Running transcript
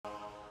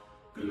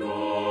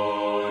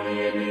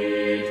Glory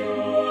be to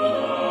the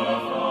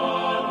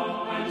Father,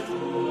 and to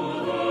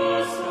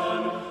the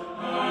Son,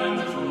 and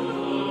to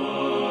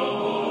the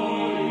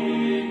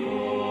Holy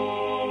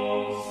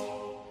Ghost,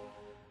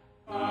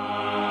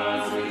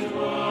 as it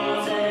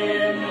was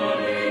in the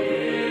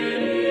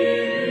beginning,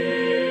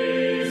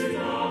 is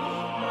now,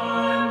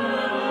 and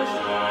ever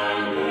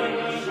shall be,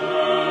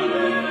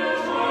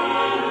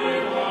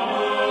 without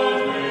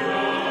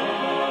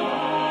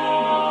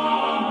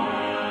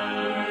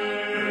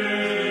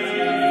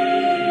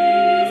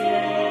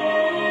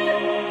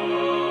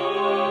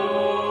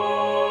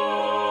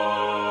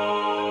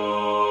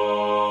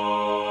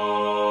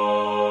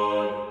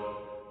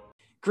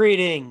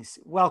Greetings.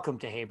 Welcome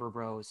to Haber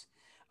Bros,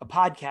 a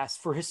podcast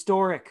for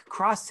historic,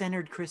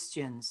 cross-centered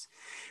Christians.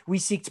 We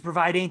seek to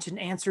provide ancient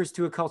answers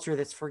to a culture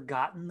that's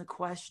forgotten the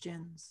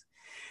questions.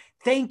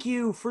 Thank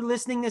you for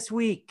listening this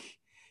week.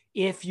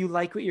 If you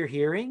like what you're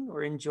hearing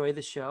or enjoy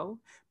the show,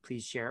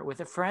 please share it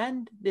with a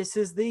friend. This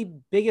is the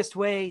biggest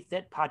way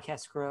that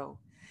podcasts grow.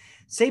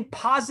 Say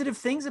positive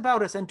things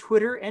about us on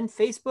Twitter and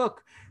Facebook.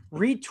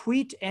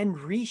 Retweet and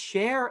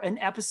reshare an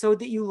episode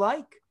that you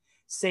like.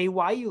 Say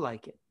why you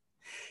like it.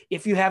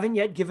 If you haven't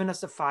yet given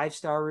us a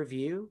 5-star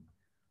review,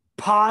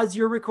 pause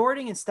your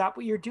recording and stop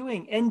what you're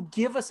doing and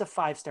give us a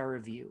 5-star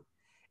review.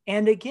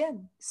 And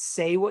again,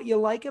 say what you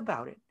like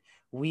about it.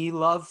 We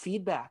love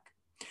feedback.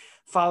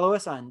 Follow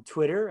us on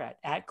Twitter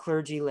at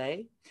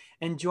 @ClergyLay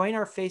and join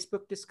our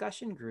Facebook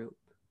discussion group.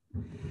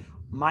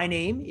 My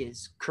name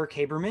is Kirk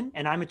Haberman,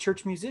 and I'm a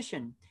church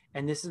musician.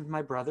 And this is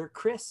my brother,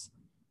 Chris,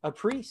 a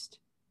priest.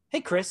 Hey,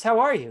 Chris, how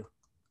are you?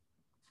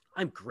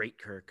 I'm great,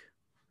 Kirk.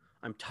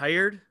 I'm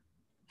tired.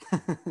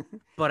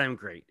 But I'm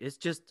great. It's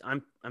just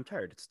I'm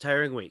tired. It's a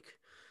tiring week.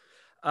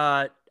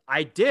 I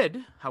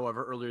did,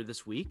 however, earlier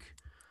this week,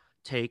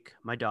 take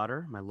my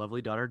daughter, my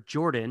lovely daughter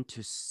Jordan,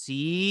 to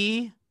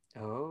see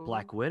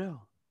Black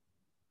Widow.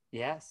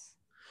 Yes,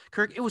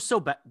 Kirk, it was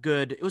so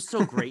good. It was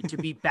so great to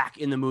be back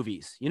in the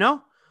movies. You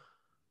know,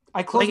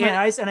 I close my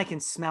eyes and I can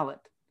smell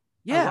it.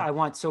 Yeah, I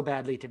want so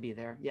badly to be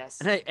there.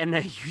 Yes, and I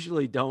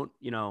usually don't,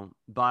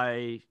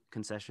 buy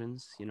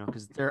concessions,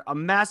 because they're a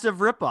massive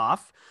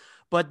ripoff.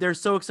 But they're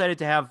so excited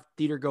to have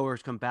theater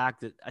goers come back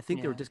that I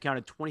think they were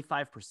discounted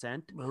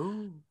 25%.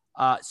 Ooh.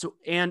 So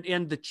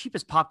and the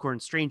cheapest popcorn,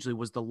 strangely,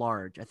 was the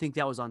large. I think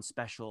that was on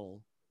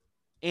special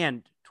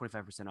and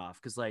 25% off,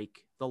 because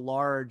like the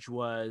large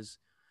was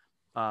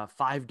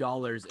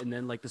 $5 and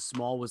then like the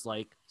small was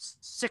like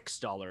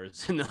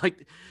 $6, and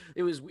like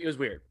it was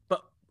weird.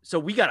 But so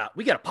we got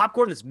a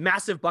popcorn, this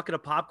massive bucket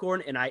of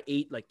popcorn, and I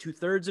ate like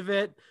 2/3 of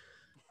it,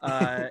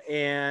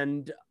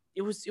 and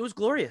it was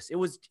glorious. It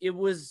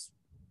was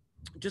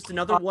just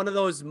another one of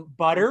those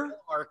butter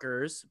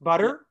markers.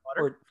 Butter?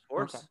 Butter, of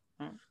course. Okay.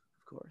 Right.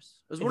 Of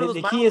course. It was one of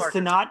those the key is markers.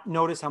 to not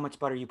notice how much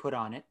butter you put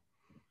on it.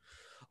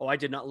 Oh, I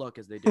did not look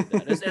as they did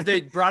that. As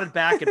they brought it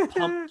back and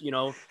pumped,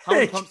 how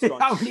many pumps?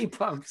 How many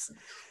pumps?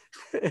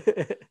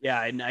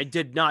 Yeah, and I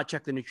did not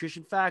check the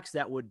nutrition facts.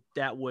 That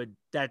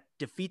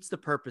defeats the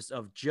purpose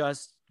of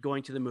just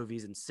going to the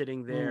movies and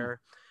sitting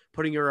there,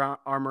 putting your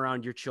arm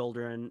around your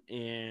children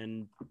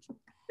and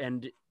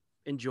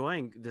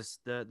enjoying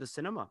the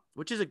cinema,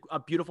 which is a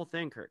beautiful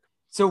thing, Kirk.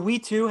 So we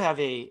too have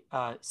a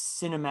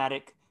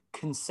cinematic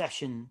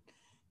concession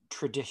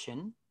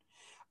tradition.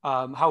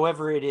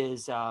 However, it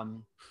is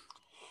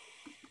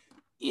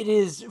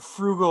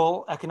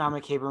frugal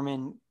economic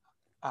Haberman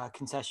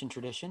concession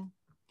tradition,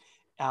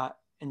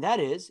 and that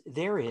is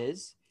there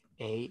is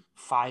a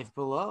Five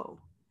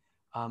Below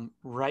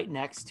right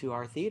next to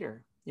our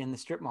theater in the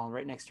strip mall,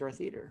 right next to our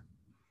theater.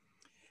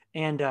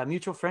 And a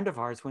mutual friend of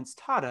ours once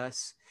taught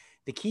us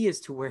the key is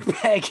to wear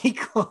baggy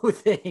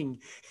clothing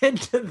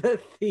into the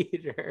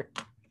theater.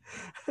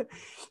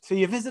 So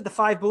you visit the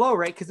Five Below,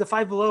 right? Because the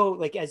Five Below,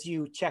 like as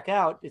you check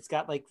out, it's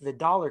got like the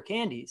dollar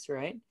candies,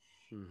 right?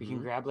 Mm-hmm. You can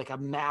grab like a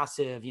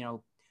massive,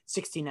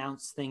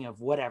 16-ounce thing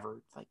of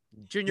whatever, like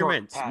Junior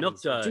Mints, Milk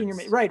Duds,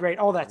 right,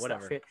 all that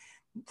whatever stuff.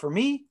 For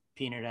me,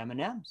 peanut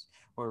M&Ms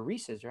or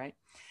Reese's, right?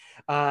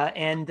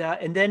 And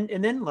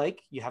then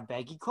like you have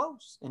baggy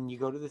clothes and you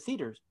go to the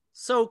theaters.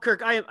 So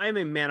Kirk, I am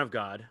a man of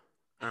God.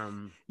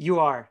 You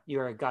are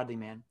a godly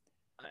man,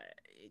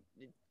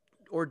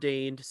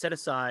 ordained, set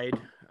aside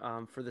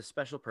for this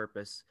special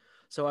purpose.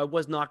 So I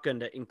was not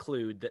going to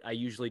include that I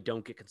usually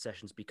don't get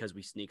concessions because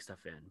we sneak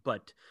stuff in.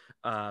 But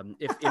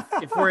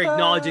if we're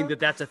acknowledging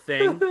that that's a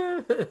thing,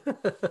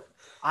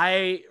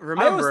 I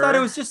remember. I always thought it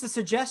was just a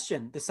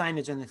suggestion, the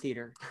signage in the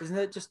theater. Isn't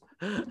it just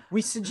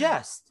we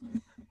suggest?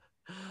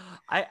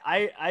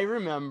 I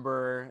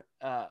remember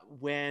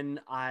when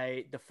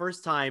the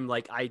first time,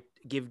 like I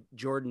give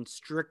Jordan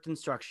strict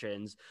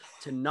instructions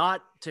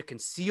to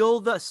conceal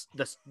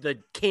the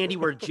candy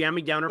we're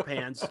jamming down her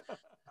pants,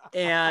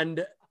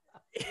 and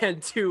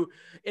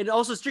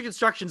also strict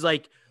instructions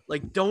like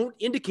don't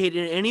indicate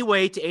in any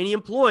way to any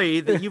employee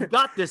that you've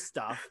got this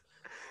stuff.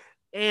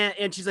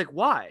 And she's like,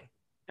 why?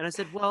 And I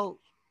said, well,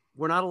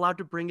 we're not allowed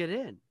to bring it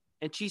in.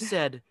 And she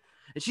said,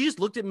 and she just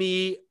looked at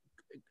me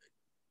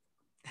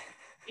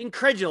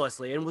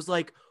incredulously and was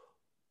like,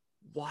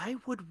 why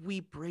would we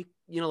break,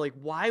 like,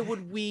 why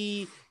would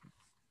we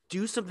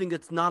do something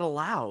that's not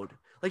allowed?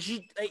 Like,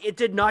 it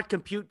did not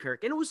compute,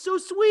 Kirk. And it was so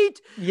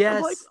sweet. Yes.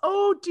 I'm like,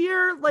 oh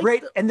dear. Like,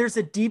 right. And there's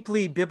a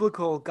deeply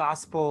biblical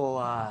gospel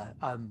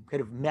kind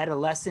of meta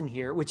lesson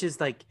here, which is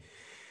like,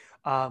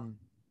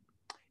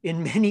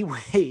 in many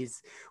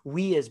ways,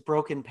 we as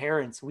broken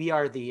parents, we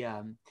are the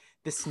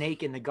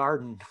snake in the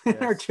garden, in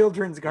our Yes.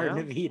 children's Garden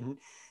Yeah. of Eden.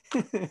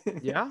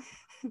 yeah.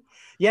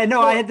 Yeah, no,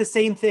 Well- I had the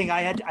same thing.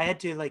 I had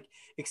to like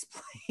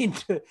explain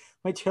to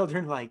my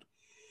children, like,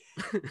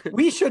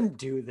 we shouldn't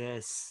do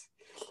this.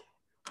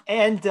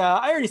 And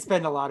I already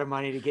spent a lot of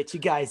money to get you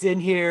guys in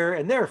here,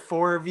 and there are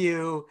 4 of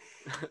you.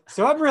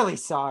 So I'm really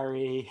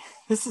sorry.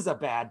 This is a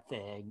bad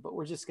thing, but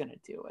we're just gonna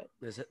do it.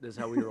 This is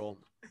how we roll.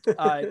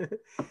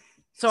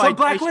 So I-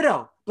 Black I-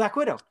 Widow.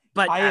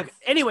 But I have-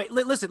 anyway,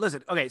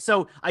 listen. Okay,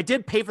 so I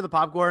did pay for the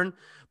popcorn,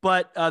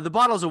 but the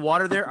bottles of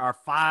water there are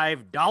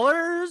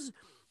 $5.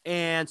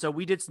 And so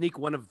we did sneak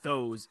one of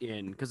those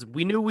in because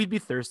we knew we'd be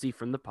thirsty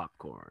from the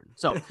popcorn.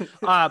 So,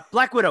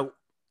 Black Widow,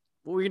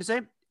 what were you going to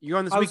say? You're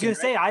on this I was weekend,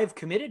 gonna say I've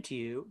committed to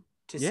you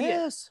to see it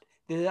yes.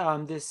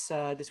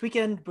 this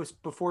weekend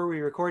before we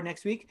record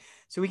next week,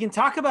 so we can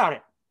talk about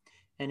it.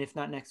 And if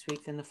not next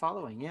week, then the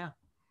following. Yeah.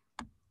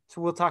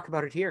 So we'll talk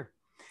about it here.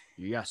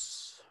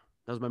 Yes.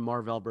 That was my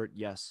Marv Albert.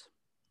 Yes.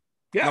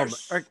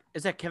 Yes. Or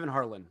is that Kevin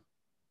Harlan?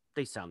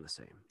 They sound the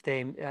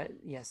same.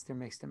 Yes, they're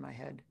mixed in my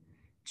head.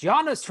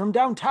 Giannis from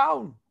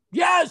downtown.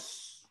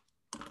 Yes.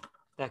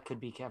 That could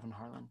be Kevin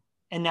Harlan.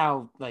 And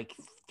now like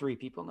 3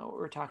 people know what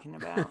we're talking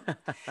about.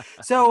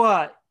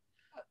 So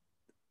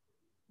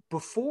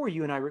before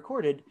you and I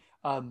recorded,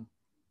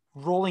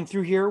 rolling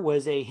through here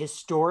was a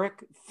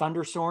historic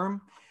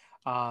thunderstorm.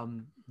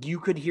 You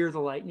could hear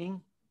the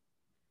lightning.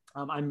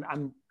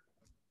 I'm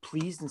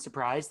pleased and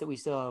surprised that we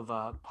still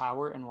have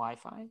power and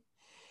Wi-Fi.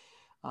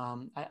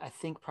 I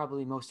think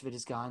probably most of it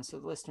is gone, so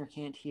the listener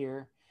can't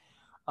hear.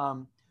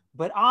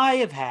 But I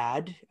have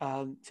had,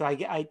 so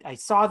I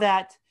saw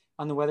that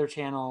on the Weather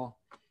Channel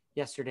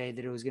yesterday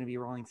that it was going to be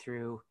rolling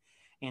through.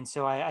 And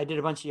so I did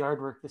a bunch of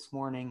yard work this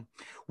morning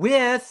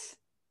with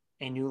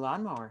a new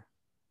lawnmower.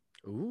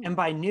 Ooh. And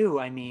by new,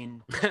 I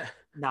mean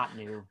not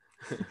new.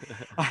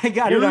 I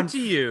got New it on to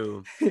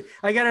you.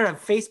 I got it on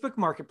Facebook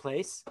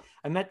Marketplace.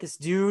 I met this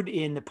dude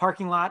in the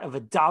parking lot of a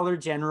Dollar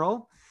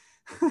General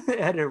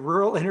at a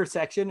rural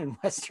intersection in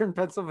Western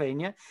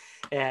Pennsylvania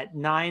at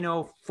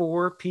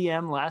 9:04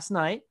 p.m. last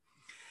night.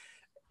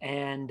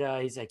 And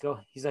he's like,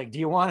 do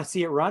you want to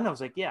see it run? I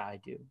was like, yeah, I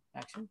do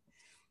actually.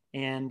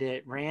 And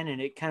it ran,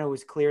 and it kind of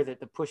was clear that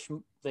the push,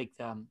 the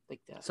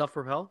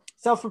Self-propel?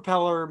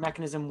 self-propeller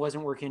mechanism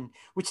wasn't working,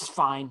 which is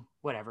fine.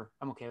 Whatever.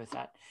 I'm okay with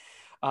that.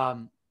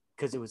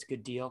 Because it was a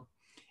good deal.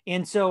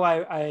 And so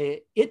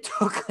it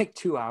took like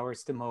 2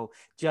 hours to mow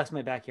just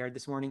my backyard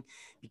this morning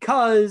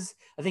because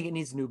I think it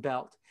needs a new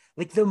belt.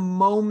 Like the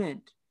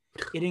moment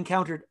it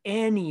encountered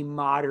any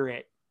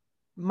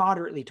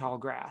moderately tall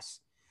grass,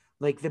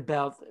 like the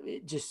belt,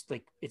 it just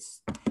like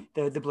it's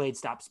the blade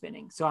stopped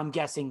spinning. So I'm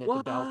guessing that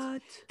the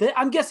belt,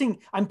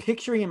 I'm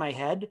picturing in my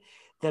head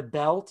the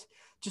belt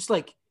just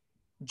like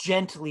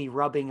gently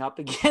rubbing up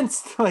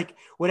against like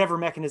whatever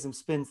mechanism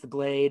spins the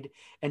blade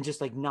and just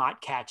like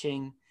not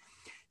catching.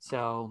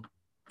 So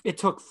it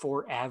took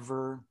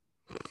forever.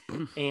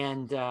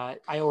 And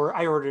I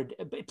ordered,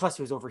 plus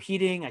it was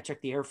overheating. I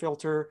checked the air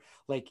filter.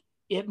 Like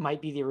it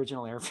might be the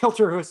original air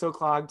filter. It was so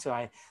clogged. So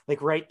I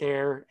like right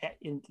there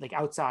in like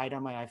outside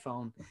on my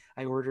iPhone,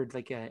 I ordered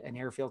like an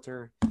air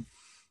filter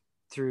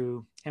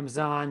through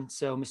Amazon.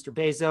 So Mr.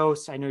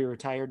 Bezos, I know you're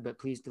retired, but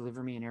please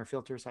deliver me an air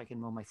filter so I can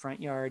mow my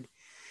front yard.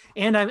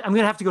 And I'm going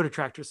to have to go to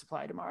Tractor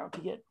Supply tomorrow to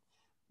get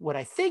what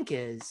I think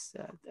is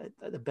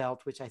the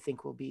belt, which I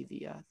think will be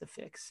the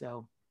fix.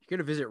 So You're going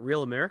to visit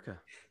Real America.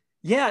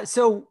 yeah.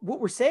 So what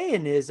we're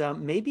saying is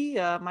maybe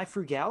my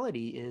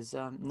frugality is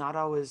not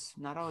always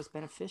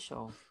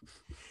beneficial.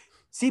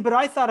 See, but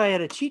I thought I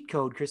had a cheat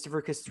code,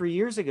 Christopher, because 3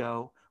 years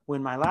ago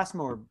when my last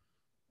mower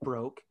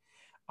broke,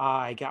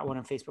 I got one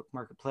on Facebook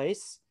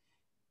Marketplace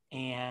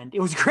and it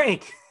was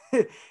great.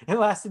 It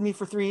lasted me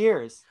for 3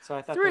 years. So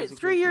I thought that was a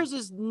 3 good years thing.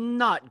 is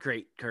not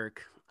great,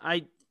 Kirk.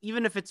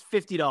 Even if it's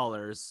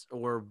 $50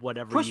 or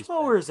whatever. Push you spend.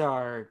 mowers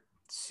are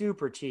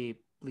super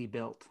cheaply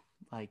built.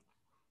 Like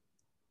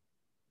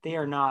they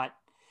are not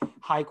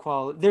high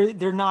quality.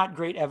 They're not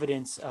great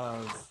evidence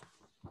of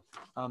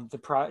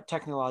the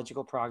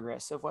technological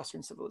progress of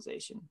Western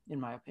civilization, in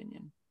my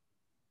opinion.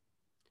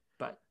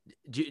 But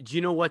Do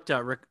you know what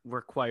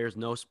requires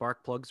no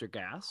spark plugs or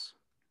gas?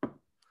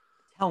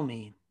 tell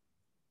me,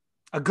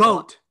 a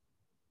goat.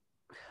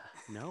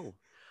 No.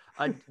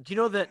 Do you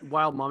know that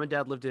while mom and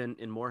dad lived in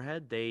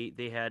Moorhead,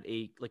 they had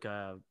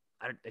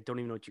I don't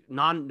even know what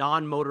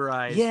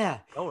non-motorized Yeah.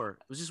 mower.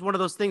 It was just one of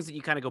those things that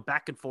you kind of go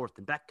back and forth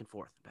and back and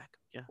forth and back.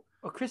 Yeah.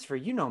 Well, Christopher,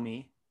 you know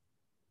me.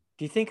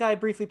 Do you think I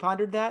briefly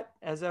pondered that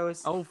as I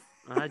was? Oh,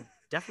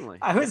 definitely.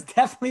 I was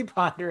definitely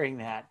pondering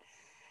that.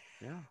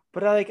 Yeah.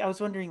 But I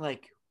was wondering,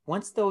 like,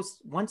 once those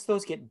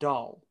get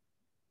dull,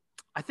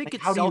 I think Like,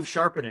 it's how do you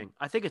self-sharpening.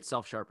 I think it's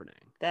self-sharpening.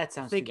 That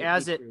sounds think too good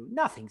as to be it- true.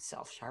 Nothing's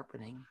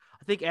self-sharpening.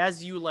 I think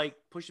as you like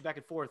push it back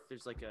and forth,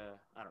 there's like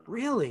I don't know.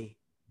 Really?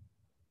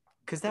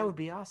 Because that Yeah. would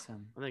be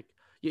awesome. I think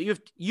you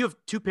have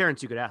two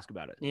parents you could ask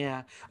about it.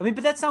 Yeah. I mean,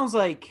 but that sounds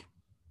like,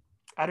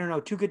 I don't know,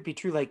 too good to be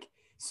true. Like,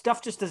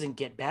 stuff just doesn't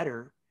get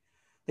better.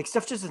 Like,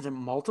 stuff just doesn't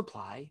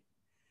multiply.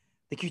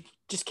 Like, you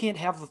just can't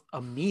have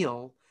a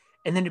meal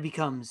and then it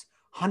becomes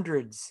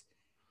hundreds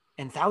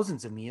and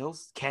thousands of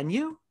meals. Can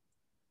you?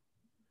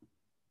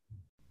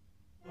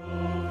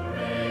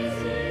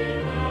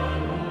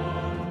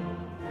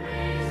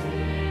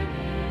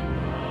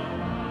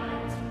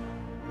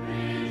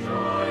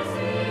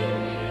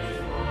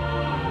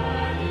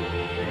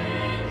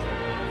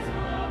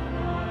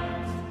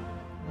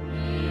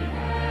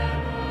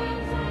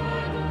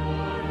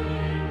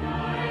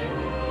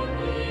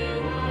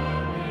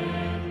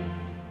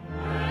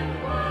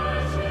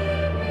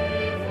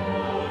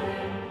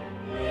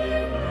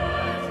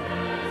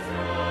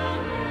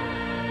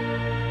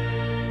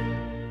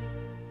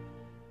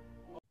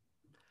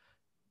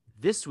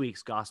 This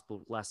week's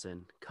gospel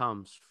lesson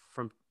comes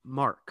from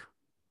Mark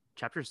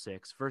chapter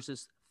 6,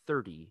 verses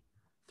 30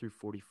 through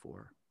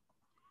 44.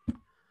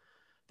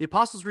 The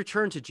apostles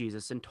returned to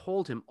Jesus and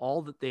told him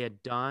all that they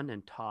had done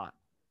and taught.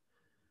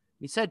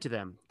 He said to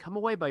them, "Come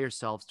away by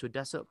yourselves to a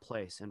desolate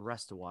place and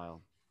rest a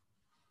while."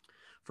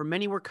 For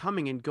many were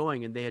coming and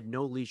going, and they had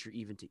no leisure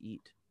even to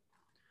eat.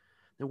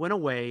 They went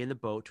away in the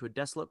boat to a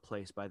desolate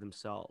place by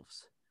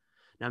themselves.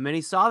 Now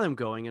many saw them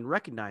going and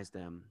recognized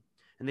them,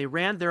 and they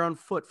ran there on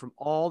foot from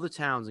all the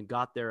towns and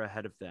got there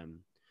ahead of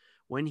them.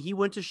 When he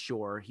went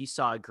ashore, he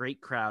saw a great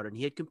crowd, and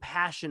he had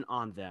compassion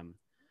on them,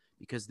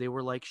 because they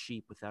were like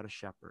sheep without a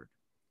shepherd.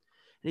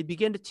 And he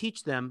began to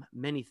teach them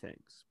many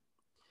things.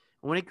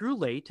 And when it grew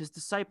late, his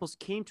disciples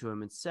came to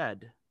him and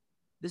said,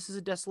 "This is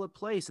a desolate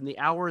place, and the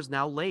hour is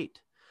now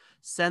late.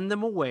 Send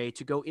them away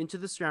to go into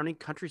the surrounding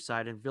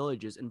countryside and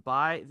villages and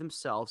buy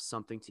themselves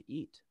something to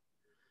eat."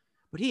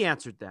 But he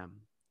answered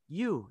them,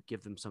 "You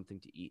give them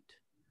something to eat."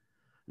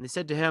 And they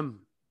said to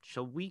him,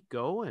 "Shall we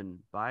go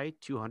and buy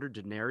 200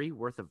 denarii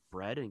worth of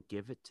bread and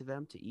give it to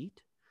them to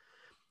eat?"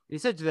 And he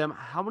said to them,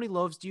 "How many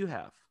loaves do you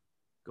have?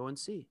 Go and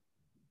see."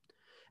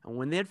 And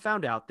when they had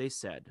found out, they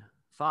said,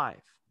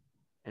 5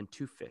 and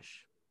 2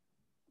 fish.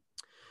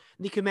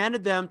 And he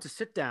commanded them to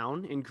sit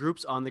down in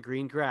groups on the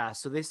green grass.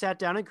 So they sat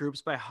down in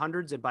groups by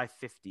hundreds and by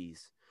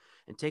 50s.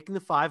 And taking the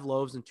 5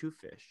 loaves and 2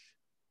 fish,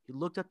 he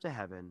looked up to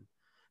heaven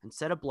and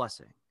said a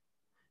blessing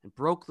and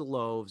broke the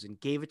loaves and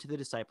gave it to the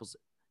disciples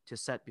to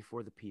set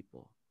before the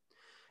people.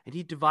 And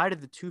he divided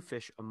the 2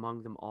 fish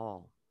among them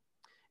all.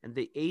 And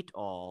they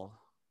all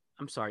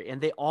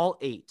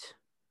ate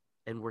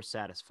and were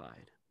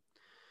satisfied.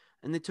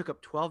 And they took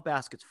up 12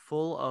 baskets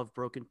full of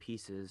broken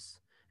pieces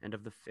and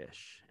of the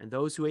fish. And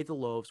those who ate the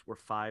loaves were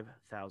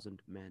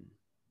 5,000 men.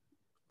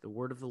 The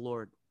word of the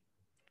Lord.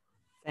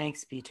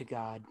 Thanks be to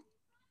God.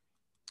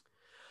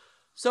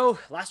 So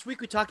last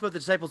week we talked about the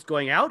disciples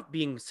going out,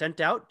 being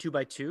sent out 2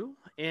 by 2.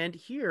 And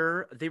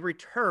here they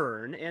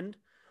return. And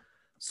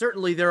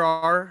certainly there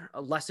are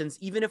lessons,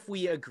 even if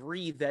we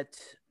agree that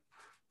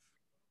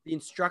the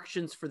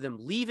instructions for them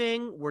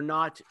leaving were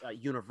not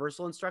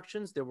universal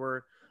instructions. There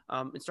were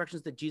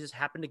instructions that Jesus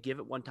happened to give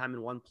at one time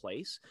in one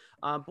place.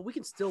 But we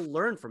can still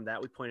learn from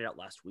that. We pointed out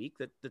last week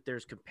that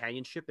there's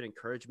companionship and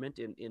encouragement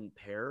in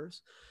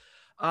pairs.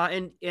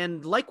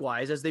 And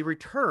likewise, as they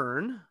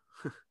return,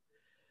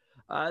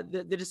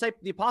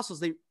 the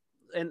apostles,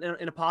 and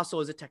an apostle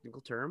is a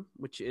technical term,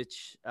 which it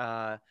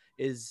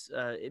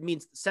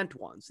means sent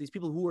ones, these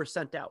people who were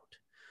sent out.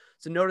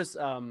 So notice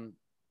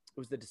it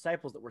was the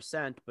disciples that were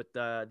sent,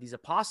 but these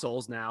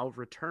apostles now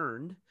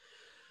returned.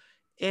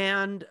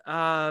 And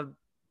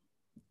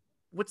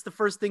what's the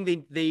first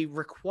thing they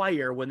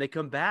require when they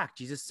come back?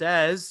 Jesus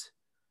says,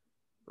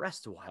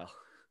 rest a while.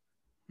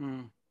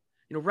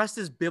 Rest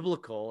is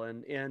biblical,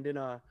 and in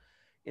a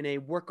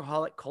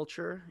workaholic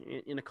culture,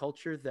 in a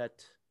culture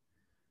that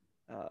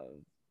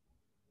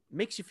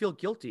makes you feel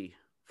guilty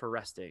for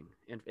resting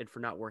and for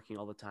not working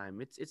all the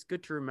time. It's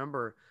good to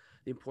remember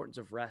the importance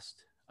of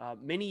rest.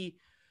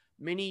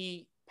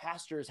 Many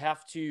pastors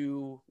have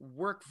to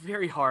work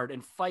very hard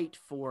and fight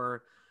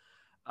for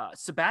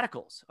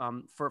sabbaticals,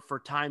 for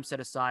time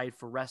set aside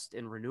for rest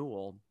and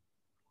renewal.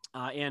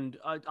 And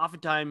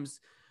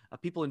oftentimes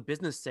people in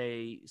business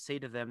say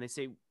to them, they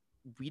say,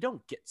 "We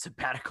don't get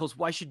sabbaticals.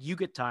 Why should you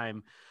get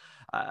time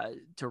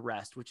to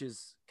rest?" Which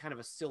is kind of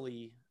a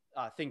silly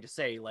thing to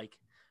say. Like,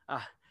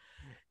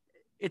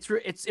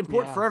 it's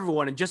important for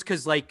everyone. And just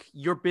because like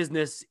your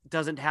business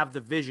doesn't have the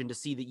vision to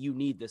see that you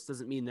need this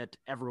doesn't mean that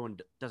everyone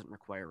doesn't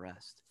require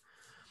rest.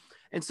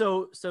 And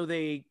so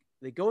they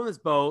go in this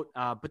boat,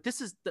 but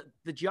this is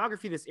the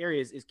geography of this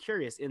area is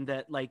curious in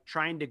that, like,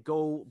 trying to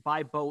go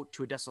by boat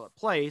to a desolate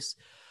place,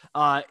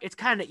 it's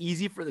kind of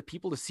easy for the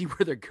people to see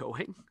where they're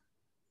going.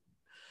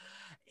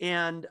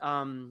 And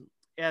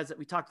as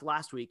we talked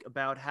last week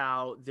about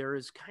how there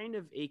is kind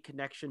of a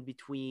connection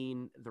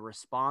between the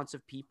response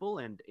of people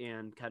and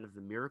kind of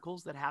the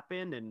miracles that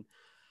happen. And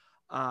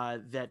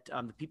that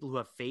the people who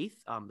have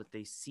faith, that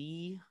they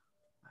see.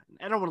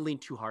 I don't want to lean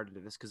too hard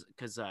into this because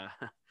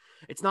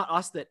it's not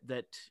us that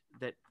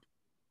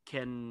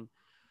can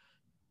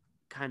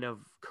kind of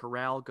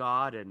corral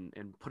God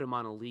and put him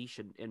on a leash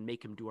and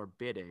make him do our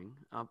bidding.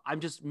 I'm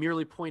just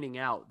merely pointing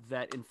out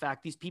that, in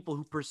fact, these people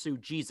who pursue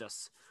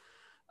Jesus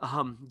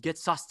get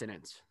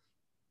sustenance.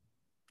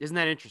 Isn't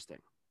that interesting?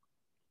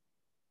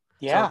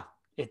 Yeah. So,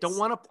 it's don't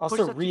want to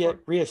also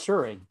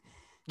reassuring.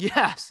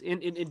 Yes,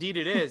 indeed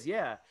it is.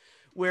 Yeah.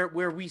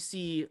 Where we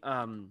see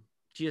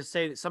Jesus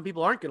say that some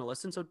people aren't going to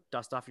listen, so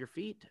dust off your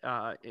feet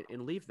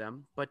and leave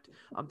them. But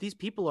these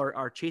people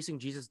are chasing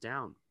Jesus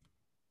down.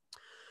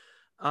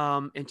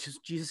 And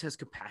just, Jesus has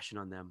compassion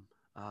on them.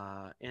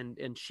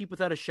 And sheep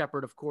without a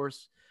shepherd, of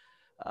course,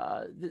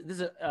 this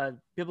is a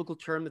biblical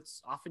term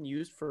that's often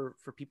used for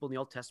people in the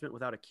Old Testament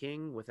without a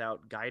king,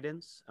 without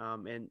guidance.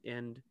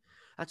 And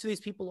that's who these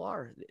people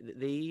are.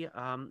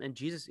 And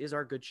Jesus is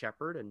our good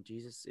shepherd, and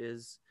Jesus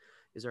is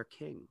our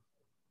king.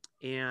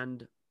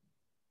 And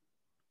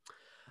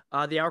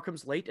the hour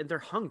comes late, and they're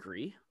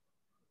hungry,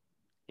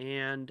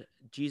 and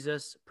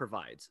Jesus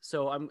provides.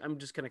 So I'm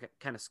just going to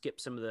kind of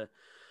skip some of the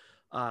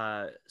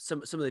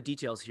some of the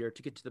details here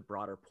to get to the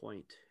broader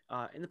point.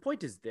 And the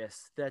point is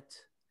this, that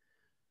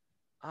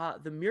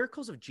the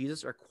miracles of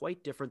Jesus are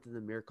quite different than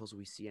the miracles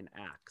we see in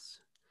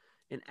Acts.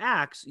 In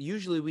Acts,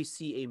 usually we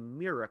see a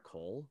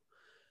miracle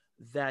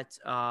that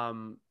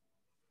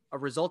a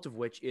result of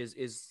which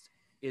is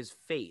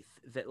faith,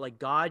 that like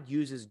God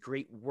uses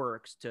great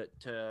works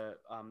to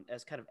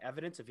as kind of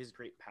evidence of his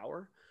great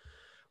power,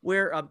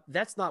 where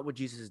that's not what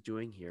Jesus is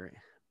doing here.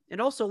 And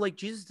also, like,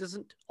 Jesus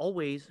doesn't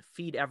always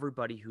feed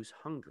everybody who's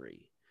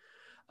hungry.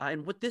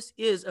 And what this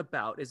is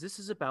about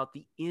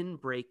the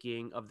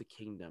inbreaking of the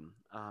kingdom.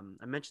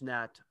 I mentioned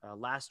that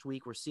last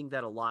week. We're seeing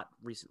that a lot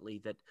recently,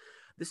 that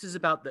this is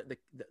about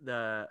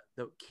the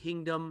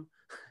kingdom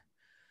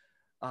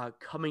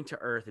coming to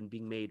earth and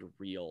being made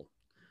real.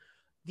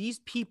 These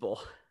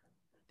people,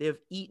 they have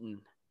eaten,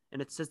 and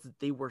it says that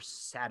they were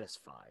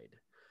satisfied.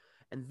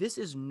 And this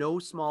is no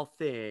small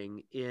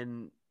thing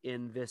in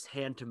this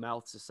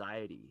hand-to-mouth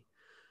society.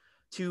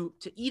 To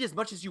eat as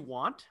much as you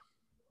want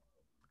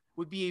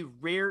would be a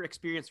rare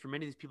experience for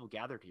many of these people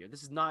gathered here.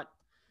 This is not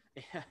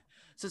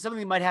so something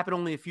that might happen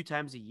only a few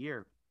times a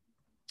year.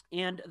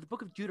 And the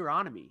book of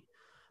Deuteronomy,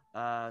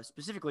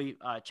 specifically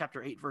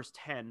chapter 8, verse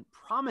 10,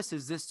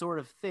 promises this sort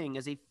of thing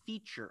as a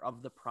feature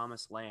of the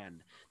promised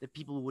land, that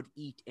people would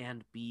eat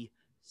and be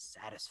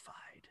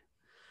satisfied.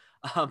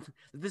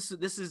 This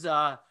is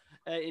an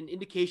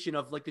indication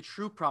of like the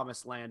true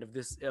promised land of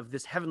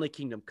this heavenly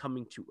kingdom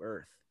coming to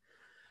earth.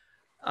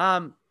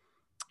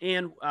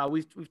 And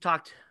we've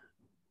talked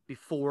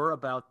before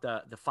about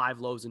the 5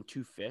 loaves and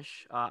 2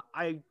 fish.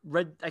 I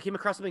came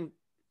across something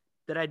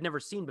that I'd never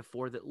seen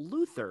before, that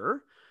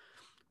Luther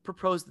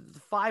proposed that the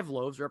 5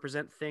 loaves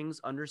represent things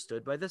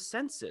understood by the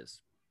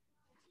senses.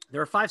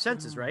 There are 5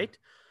 senses, right?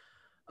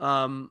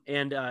 And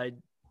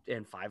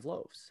 5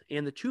 loaves.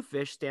 And the 2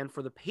 fish stand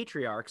for the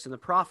patriarchs and the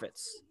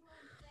prophets.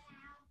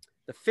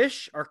 The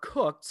fish are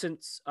cooked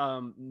since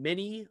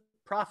many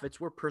prophets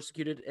were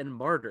persecuted and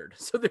martyred.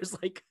 So there's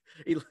like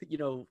a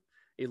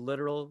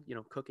literal,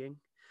 cooking.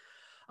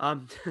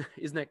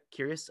 Isn't that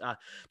curious?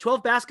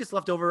 12 baskets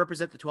left over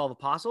represent the 12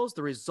 apostles,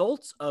 the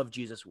results of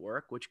Jesus'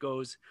 work, which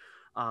goes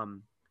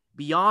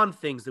beyond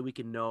things that we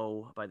can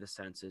know by the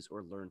senses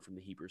or learn from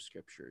the Hebrew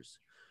scriptures.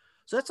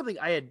 So that's something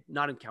I had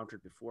not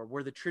encountered before,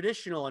 where the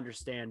traditional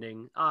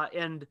understanding,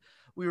 and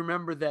we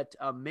remember that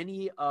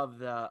many of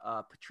the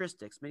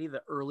patristics, many of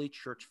the early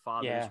church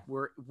fathers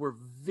were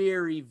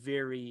very,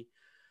 very,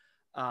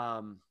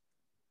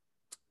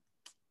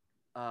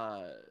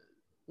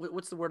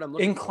 what's the word I'm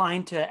looking for?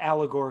 Inclined to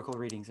allegorical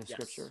readings of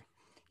scripture.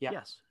 Yeah.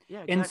 Yes. Yeah.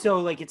 Exactly. And so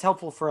like, it's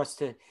helpful for us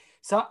to,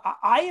 so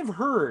I have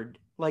heard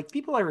like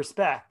people I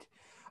respect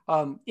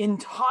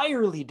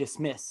entirely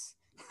dismiss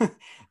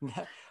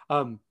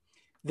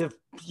the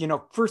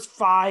first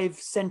 5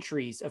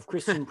 centuries of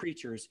Christian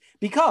preachers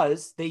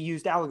because they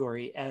used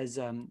allegory as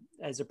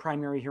a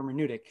primary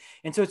hermeneutic.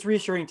 And so it's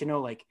reassuring to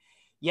know, like,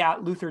 yeah,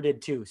 Luther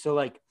did too. So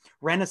like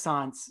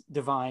Renaissance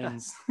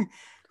divines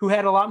who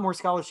had a lot more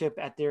scholarship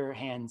at their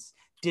hands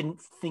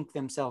didn't think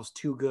themselves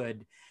too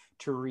good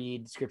to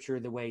read scripture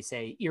the way,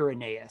 say,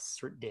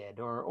 Irenaeus did,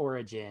 or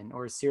Origen,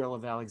 or Cyril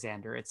of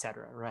Alexander,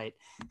 etc. Right?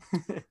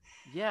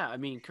 Yeah, I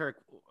mean,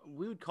 Kirk,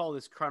 we would call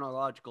this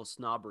chronological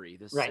snobbery,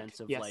 this right.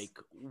 sense of Yes. like,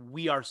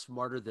 we are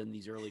smarter than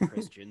these early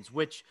Christians,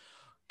 which,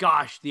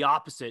 gosh, the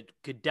opposite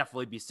could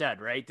definitely be said,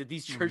 right? That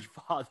these church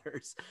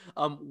fathers,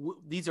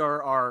 these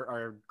are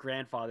our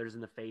grandfathers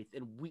in the faith,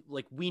 and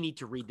we need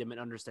to read them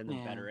and understand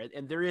them better.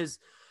 And there is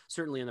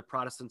certainly in the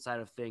Protestant side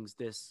of things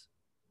this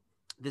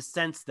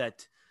sense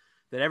that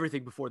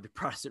everything before the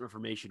Protestant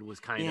Reformation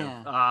was kind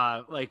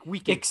of like we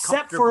can,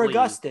 except for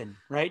Augustine,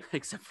 right?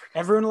 Except for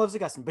everyone loves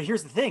Augustine. But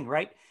here's the thing,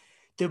 right?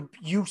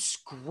 You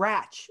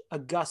scratch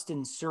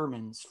Augustine's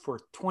sermons for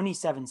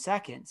 27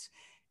 seconds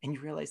and you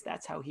realize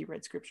that's how he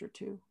read scripture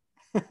too.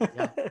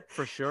 Yeah,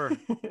 for sure.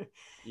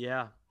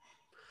 Yeah.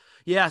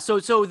 Yeah. So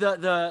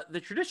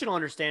the traditional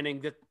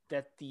understanding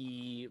that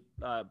the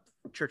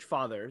church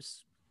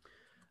fathers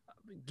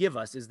give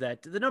us is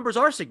that the numbers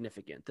are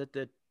significant,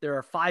 that there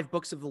are 5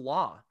 books of the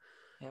law,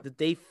 Yep. that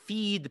they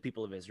feed the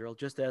people of Israel,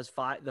 just as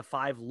the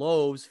 5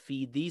 loaves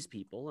feed these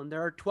people. And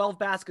there are 12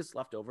 baskets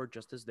left over,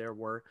 just as there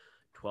were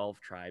 12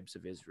 tribes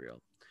of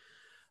Israel.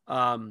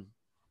 And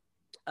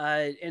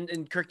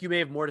Kirk, you may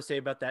have more to say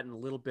about that in a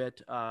little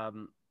bit.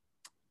 And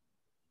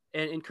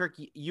Kirk,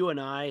 you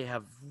and I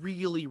have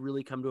really,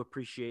 really come to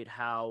appreciate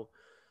how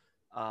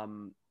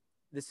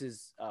this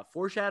is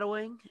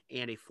foreshadowing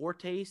and a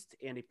foretaste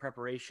and a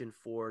preparation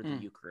for the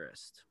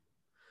Eucharist.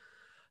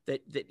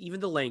 That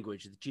even the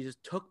language that Jesus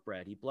took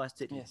bread, he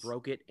blessed it, Yes. he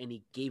broke it, and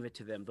he gave it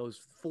to them. Those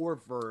 4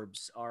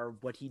 verbs are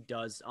what he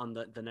does on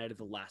the night of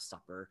the Last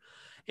Supper.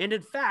 And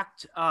in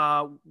fact,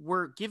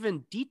 we're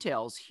given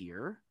details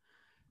here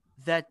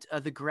that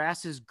the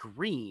grass is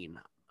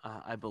green,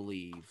 I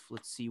believe.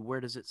 Let's see,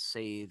 where does it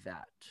say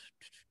that?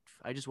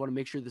 I just want to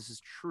make sure this is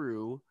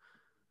true.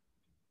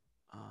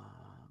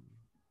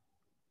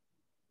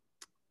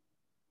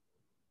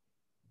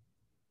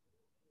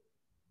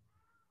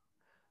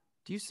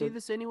 Do you see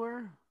this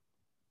anywhere?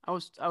 I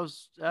was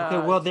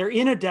Okay, well, they're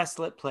in a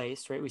desolate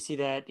place, right? We see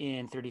that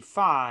in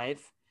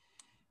 35.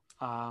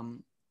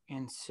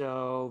 And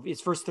so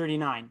it's verse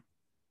 39.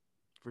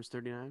 Verse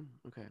 39.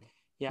 Okay.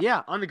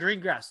 Yeah. On the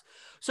green grass.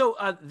 So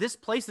this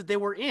place that they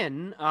were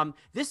in,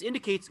 this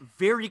indicates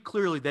very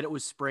clearly that it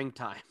was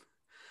springtime,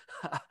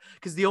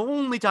 because the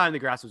only time the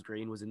grass was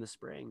green was in the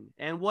spring.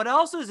 And what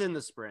else is in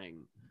the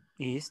spring?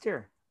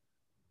 Easter.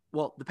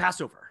 Well, the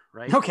Passover,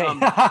 right? Okay.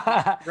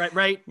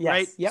 Right. Yes.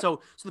 Right. Yep.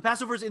 So the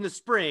Passover is in the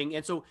spring,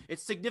 and so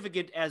it's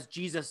significant as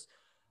Jesus,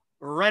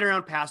 right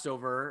around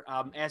Passover,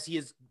 as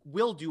he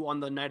will do on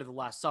the night of the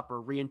Last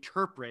Supper,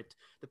 reinterpret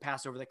the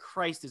Passover, that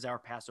Christ is our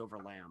Passover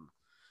lamb,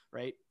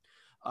 right?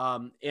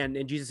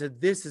 And Jesus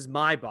said, "This is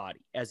my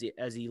body," as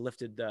he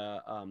lifted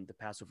the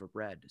Passover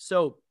bread.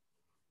 So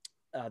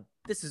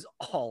this is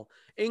all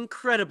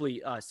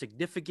incredibly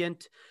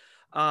significant.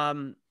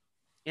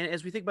 And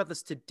as we think about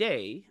this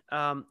today,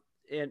 and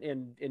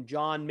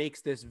John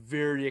makes this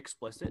very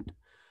explicit,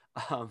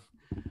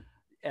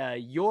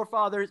 your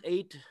fathers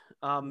ate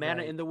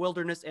manna in the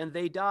wilderness and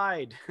they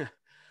died.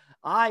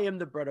 I am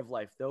the bread of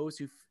life. Those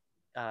who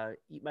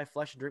eat my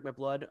flesh and drink my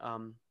blood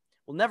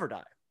will never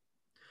die.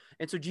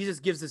 And so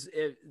Jesus gives this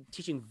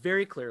teaching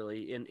very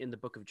clearly in the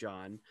book of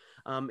John.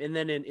 And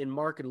then in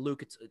Mark and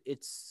Luke,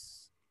 it's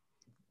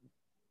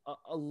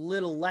a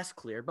little less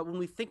clear. But when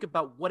we think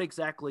about what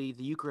exactly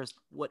the Eucharist,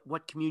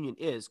 what communion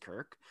is,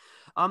 Kirk,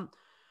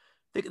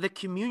 the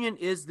communion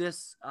is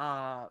this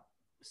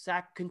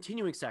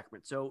continuing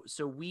sacrament. So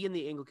we in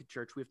the Anglican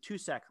Church, we have 2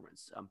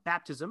 sacraments: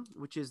 baptism,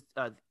 which is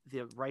the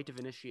rite of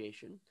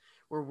initiation,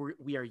 where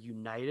we are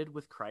united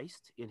with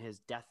Christ in his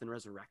death and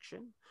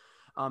resurrection,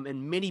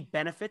 and many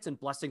benefits and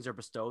blessings are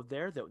bestowed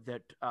there.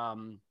 That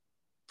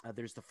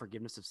there's the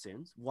forgiveness of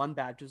sins, one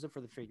baptism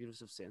for the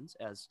forgiveness of sins,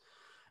 as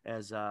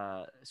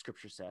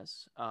Scripture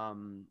says,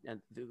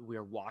 and we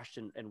are washed,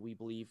 and we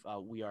believe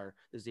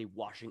there's a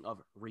washing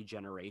of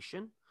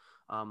regeneration,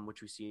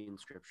 which we see in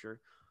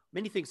Scripture.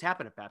 Many things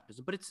happen at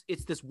baptism, but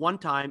it's this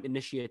one-time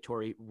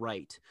initiatory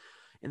rite,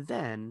 and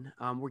then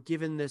we're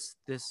given this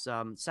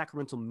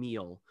sacramental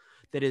meal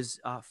that is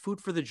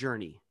food for the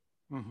journey,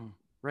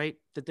 right?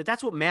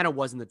 That's what manna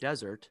was in the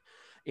desert,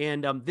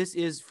 and this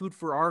is food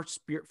for our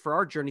spirit, for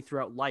our journey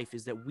throughout life.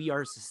 Is that we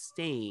are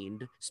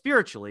sustained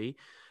spiritually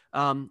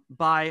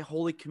by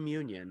Holy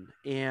Communion,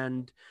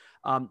 and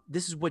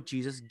this is what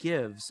Jesus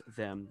gives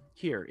them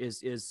here: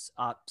 is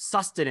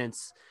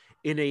sustenance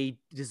in a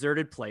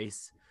deserted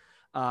place.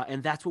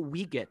 And that's what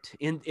we get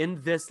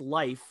in this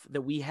life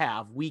that we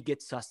have. We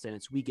get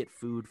sustenance. We get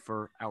food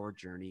for our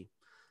journey.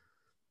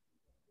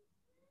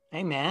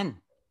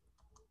 Amen.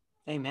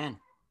 Amen.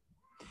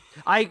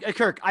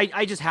 Kirk,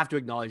 I just have to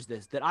acknowledge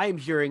this, that I am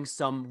hearing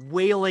some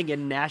wailing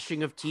and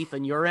gnashing of teeth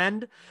on your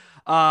end.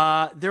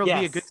 There'll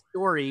be a good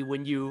story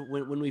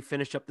when we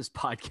finish up this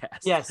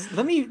podcast. Yes.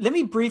 Let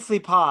me briefly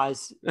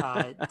pause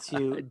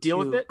to deal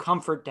with it.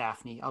 Comfort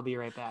Daphne. I'll be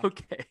right back.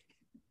 Okay.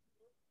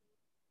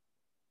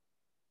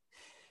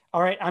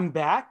 All right, I'm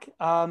back.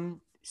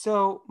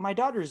 So my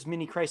daughter's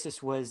mini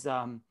crisis was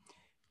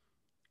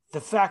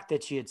the fact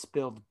that she had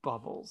spilled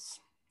bubbles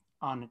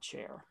on a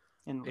chair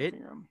in the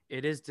living room.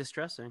 It is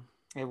distressing.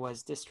 It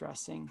was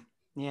distressing.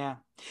 Yeah.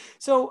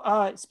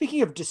 So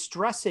speaking of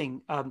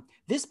distressing,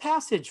 this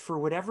passage, for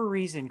whatever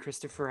reason,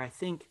 Christopher, I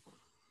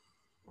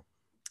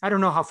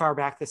don't know how far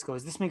back this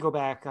goes. This may go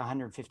back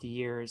 150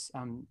 years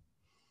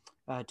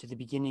to the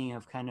beginning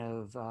of kind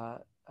of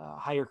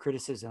higher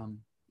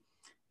criticism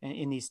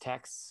in these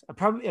texts.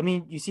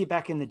 You see it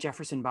back in the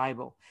Jefferson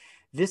Bible.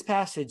 This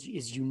passage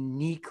is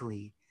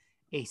uniquely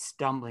a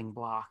stumbling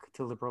block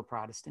to liberal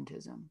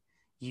Protestantism.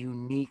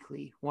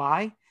 Uniquely.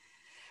 Why?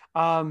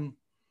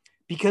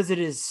 Because it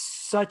is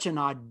such an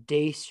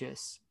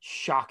audacious,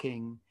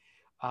 shocking.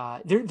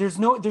 There's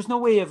no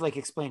way of like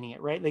explaining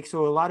it, right? Like,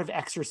 so a lot of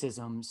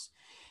exorcisms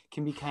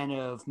can be kind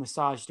of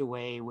massaged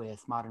away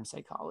with modern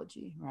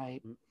psychology,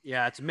 right?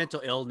 Yeah, it's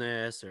mental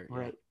illness or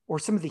Right. Or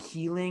some of the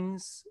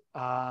healings,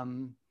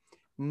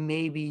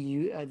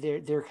 maybe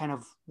they're kind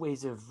of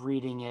ways of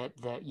reading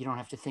it that you don't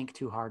have to think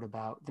too hard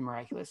about the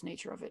miraculous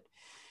nature of it.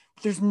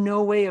 But there's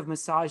no way of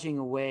massaging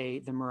away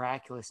the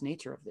miraculous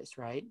nature of this,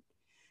 right?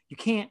 You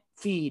can't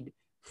feed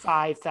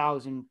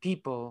 5,000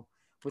 people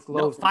with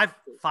No, loaves.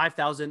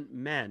 5,000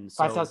 men.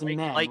 So 5,000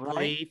 men, likely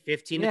right?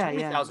 15 Yeah, to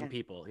 20,000 yeah.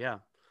 people. Yeah.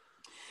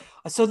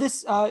 So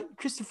this,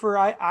 Christopher,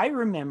 I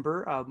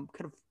remember kind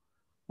of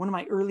one of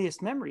my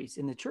earliest memories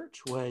in the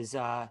church was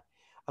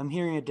I'm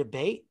hearing a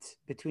debate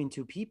between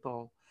two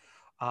people.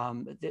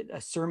 That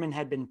a sermon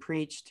had been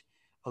preached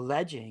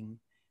alleging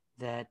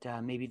that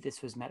maybe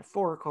this was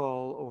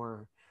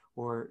metaphorical,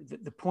 or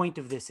the point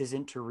of this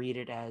isn't to read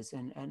it as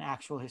an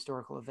actual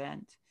historical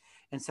event.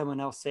 And someone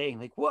else saying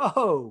like,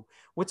 whoa,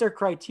 what's our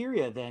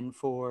criteria then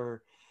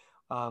for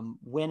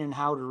when and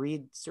how to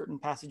read certain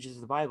passages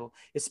of the Bible,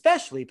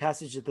 especially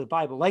passages of the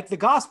Bible like the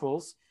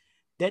Gospels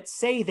that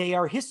say they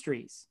are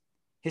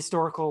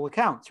historical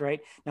accounts,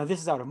 right? Now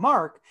this is out of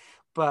Mark,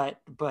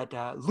 but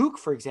Luke,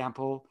 for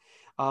example,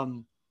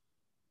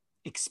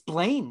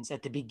 explains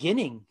at the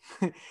beginning,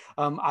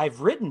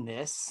 I've written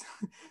this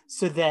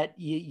so that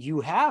you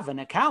have an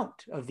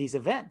account of these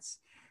events,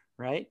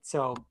 right?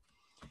 So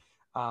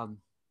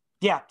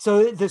yeah,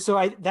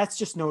 that's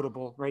just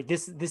notable, right?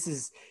 This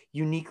is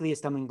uniquely a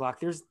stumbling block.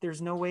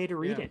 There's no way to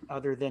read it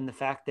other than the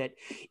fact that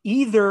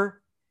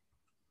either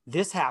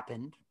this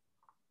happened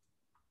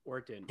Or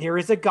it didn't. there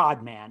is a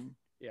God man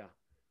Yeah.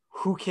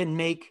 who can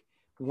make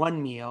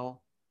one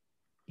meal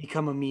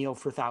become a meal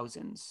for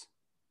thousands,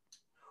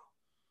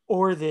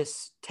 or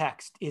this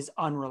text is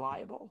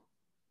unreliable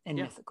and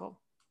mythical.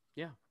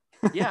 Yeah.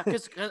 Yeah.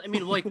 Because I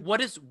mean, like,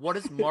 what is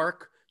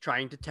Mark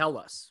trying to tell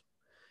us?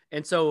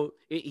 And so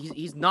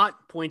he's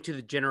not pointing to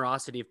the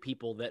generosity of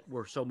people that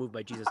were so moved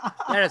by Jesus.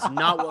 That is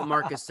not what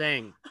Mark is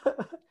saying.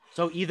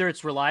 So either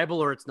it's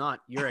reliable or it's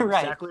not. You're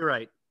Right. exactly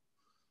right.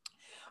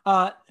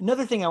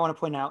 Another thing I want to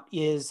point out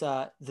is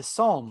the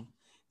psalm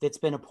that's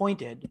been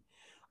appointed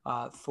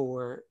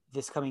for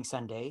this coming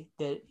Sunday.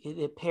 That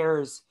it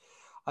pairs.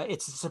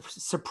 It's a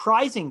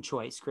surprising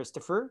choice,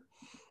 Christopher,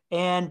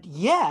 and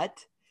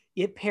yet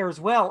it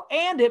pairs well.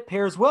 And it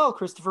pairs well,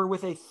 Christopher,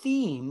 with a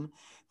theme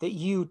that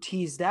you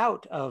teased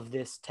out of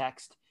this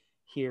text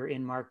here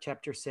in Mark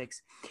chapter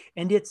 6.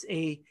 And it's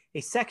a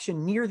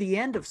section near the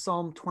end of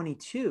Psalm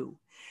 22.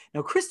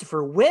 Now,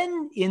 Christopher,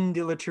 when in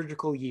the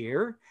liturgical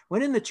year,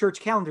 when in the church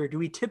calendar do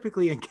we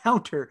typically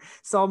encounter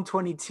Psalm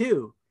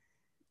 22?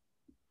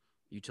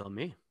 You tell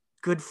me.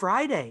 Good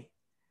Friday.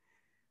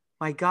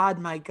 My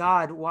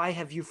God, why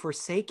have you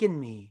forsaken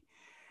me?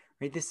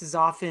 Right. This is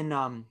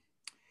often,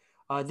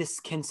 this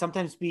can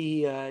sometimes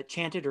be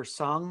chanted or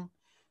sung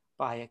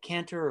by a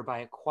cantor or by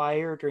a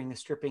choir during the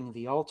stripping of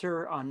the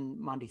altar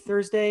on Maundy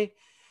Thursday,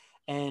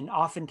 and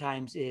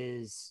oftentimes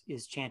is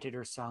chanted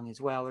or sung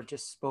as well, or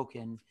just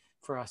spoken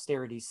for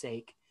austerity's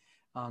sake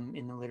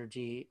in the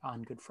liturgy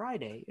on Good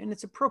Friday. And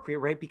it's appropriate,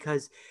 right?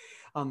 Because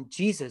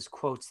Jesus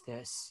quotes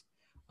this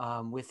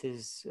with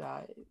his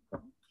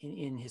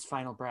in his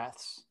final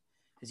breaths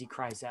as he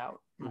cries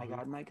out,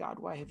 my God,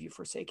 why have you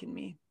forsaken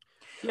me?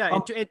 Yeah,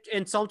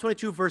 in Psalm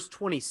 22, verse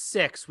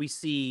 26, we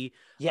see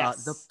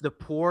the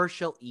poor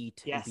shall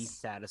eat and be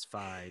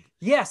satisfied.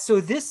 Yeah,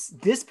 so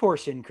this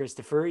portion,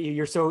 Christopher,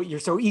 you're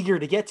so eager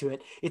to get to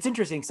it. It's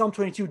interesting. Psalm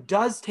 22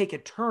 does take a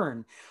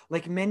turn,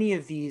 like many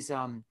of these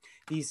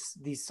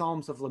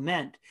psalms of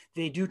lament.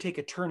 They do take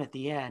a turn at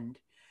the end.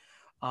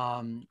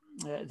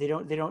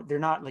 They're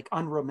not like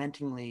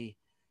unrelentingly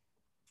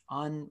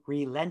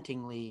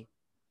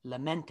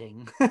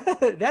lamenting.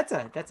 that's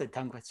a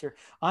tongue twister.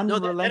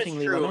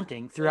 Unrelentingly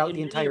lamenting throughout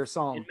the entire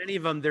psalm. In many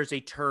of them, there's a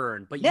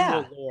turn, but you,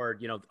 O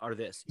Lord, are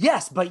this.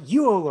 Yes, but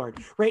you, O Lord,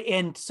 right?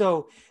 And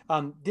so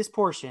this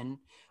portion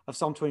of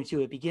Psalm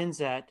 22, it begins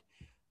at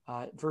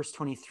verse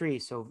 23,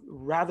 so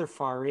rather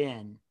far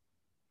in.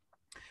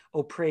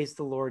 Oh, praise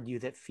the Lord, you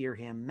that fear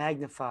him.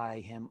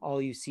 Magnify him,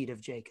 all you seed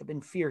of Jacob,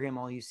 and fear him,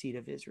 all you seed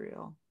of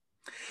Israel.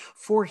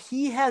 For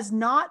he has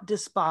not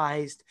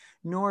despised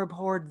nor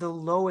abhorred the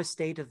low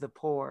estate of the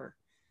poor.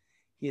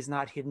 He has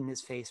not hidden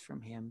his face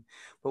from him,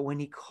 but when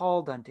he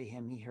called unto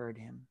him, he heard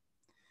him.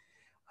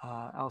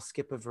 I'll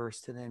skip a verse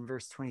to then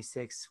verse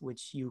 26,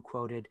 which you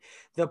quoted.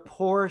 The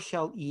poor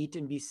shall eat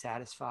and be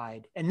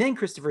satisfied. And then,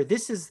 Christopher,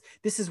 this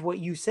is what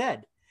you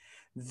said.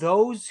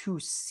 Those who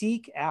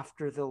seek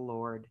after the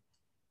Lord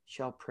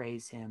shall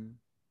praise him.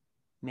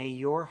 May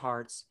your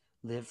hearts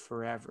live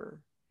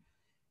forever.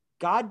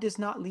 God does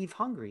not leave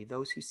hungry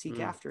those who seek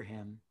after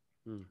him.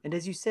 And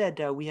as you said,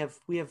 we have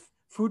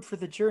food for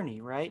the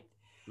journey, right?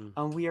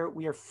 We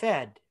are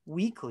fed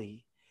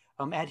weekly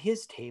at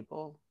his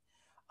table.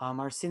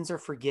 Our sins are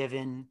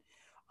forgiven,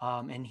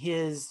 and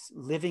his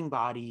living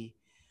body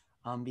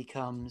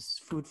becomes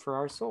food for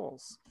our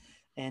souls.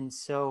 And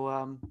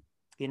so,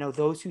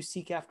 those who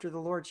seek after the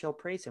Lord shall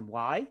praise him.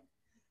 Why?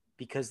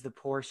 Because the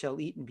poor shall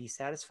eat and be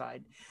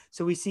satisfied.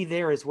 So we see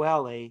there as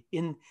well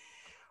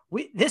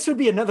This would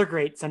be another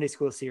great Sunday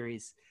school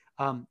series.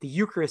 The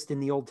Eucharist in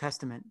the Old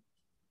Testament,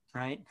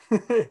 right?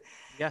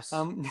 Yes.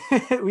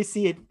 We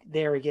see it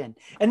there again.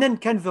 And then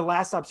kind of the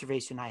last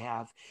observation I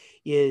have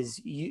is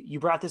you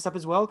brought this up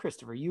as well,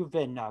 Christopher. You've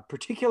been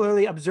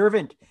particularly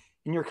observant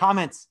in your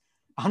comments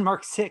on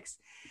Mark 6.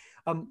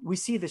 We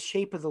see the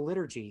shape of the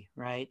liturgy,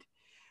 right?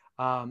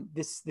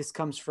 This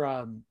comes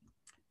from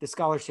the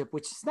scholarship,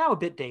 which is now a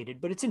bit dated,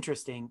 but it's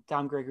interesting.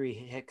 Dom Gregory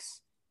Dix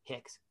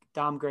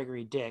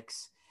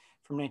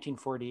from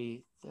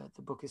 1940.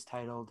 The book is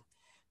titled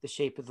The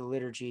Shape of the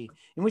Liturgy,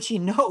 in which he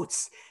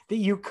notes that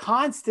you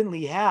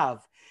constantly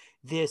have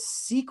this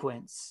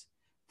sequence,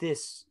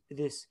 this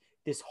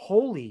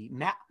holy,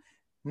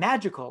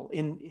 magical,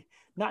 in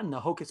not in the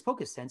hocus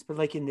pocus sense, but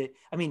like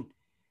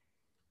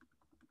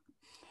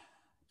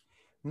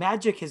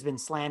magic has been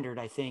slandered,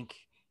 I think,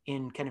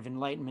 in kind of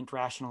Enlightenment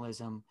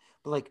rationalism,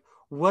 but like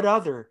what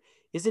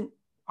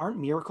aren't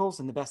miracles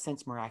in the best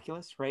sense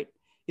miraculous, right?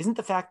 Isn't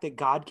the fact that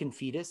God can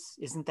feed us,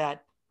 isn't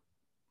that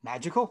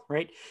magical,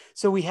 right?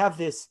 So we have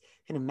this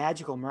kind of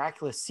magical,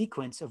 miraculous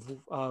sequence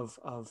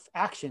of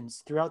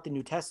actions throughout the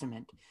New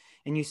Testament,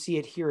 and you see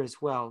it here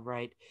as well,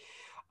 right?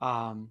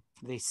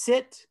 They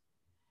sit,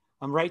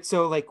 right?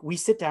 So like we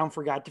sit down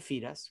for God to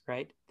feed us,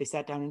 right? They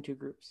sat down in two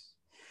groups.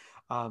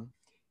 And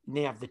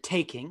they have the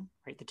taking,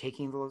 right? The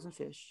taking of the loaves and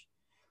fish,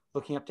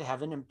 looking up to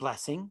heaven and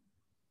blessing,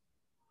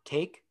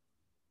 take,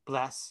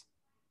 bless,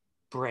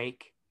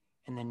 break,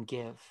 and then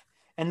give.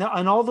 And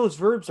all those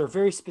verbs are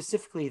very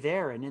specifically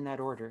there and in that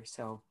order.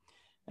 So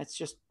it's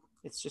just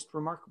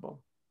remarkable.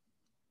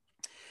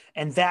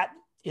 And that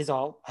is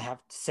all I have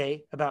to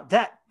say about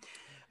that.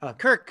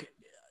 Kirk,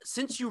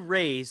 since you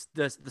raised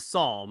the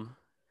Psalm,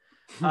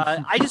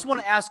 I just want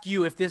to ask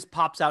you if this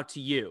pops out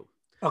to you.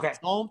 Okay.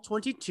 Psalm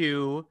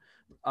 22,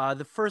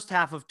 the first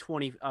half of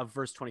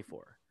verse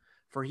 24.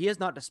 For he has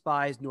not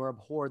despised nor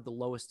abhorred the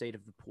low estate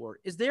of the poor.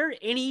 Is there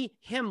any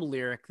hymn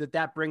lyric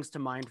that brings to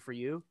mind for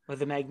you? Or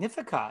the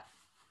Magnificat.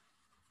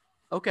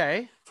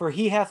 Okay. For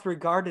he hath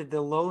regarded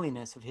the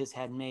lowliness of his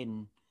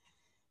handmaiden.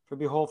 For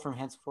behold, from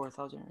henceforth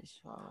all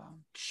generations.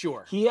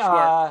 Sure. He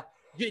sure.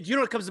 Do you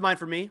know what comes to mind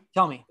for me?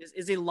 Tell me.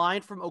 Is a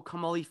line from O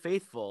Come All Ye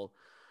Faithful.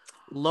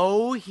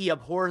 Lo, he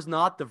abhors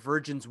not the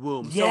virgin's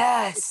womb.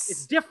 Yes. So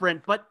it's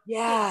different, but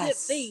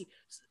yes. They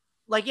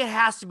like it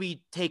has to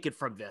be taken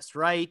from this,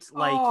 right?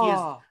 Like he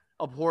has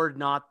abhorred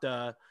not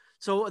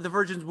so the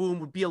virgin's womb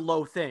would be a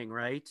low thing,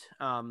 right?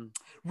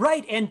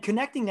 Right. And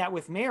connecting that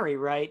with Mary,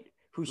 right?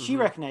 Who she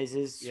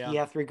recognizes, he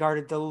hath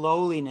regarded the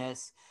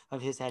lowliness of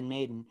his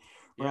handmaiden,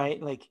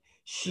 right? Like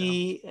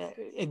she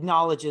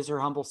acknowledges her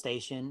humble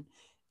station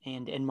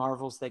and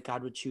marvels that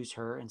God would choose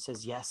her and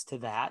says yes to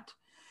that.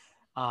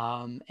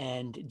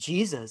 And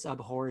Jesus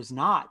abhors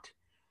not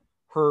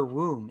her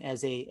womb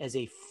as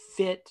a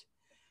fit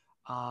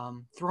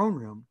throne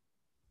room,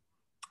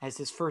 as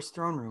his first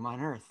throne room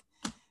on earth.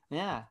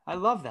 Yeah, I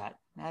love that.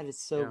 That is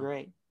so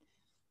great.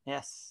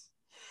 Yes.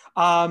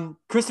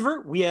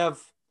 Christopher, we have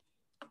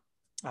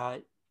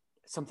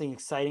something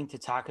exciting to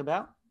talk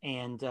about,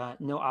 and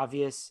no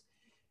obvious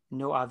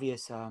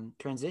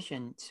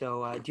transition.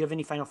 So do you have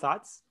any final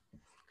thoughts?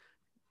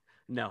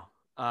 No.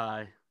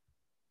 Are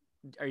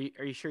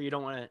you sure you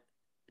don't want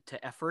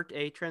to effort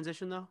a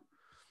transition though?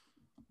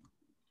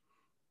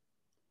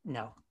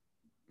 No.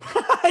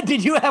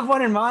 Did you have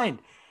one in mind?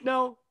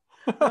 No.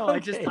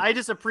 Okay. I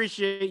just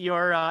appreciate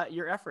your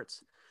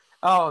efforts.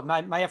 Oh,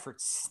 my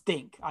efforts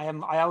stink. I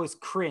always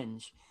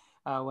cringe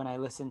when I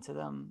listen to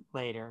them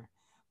later,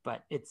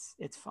 but it's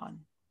fun.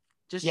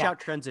 Just shout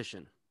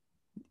transition.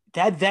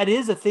 That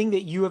is a thing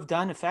that you have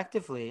done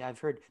effectively. I've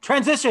heard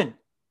transition.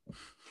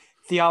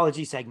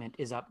 Theology segment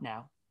is up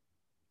now.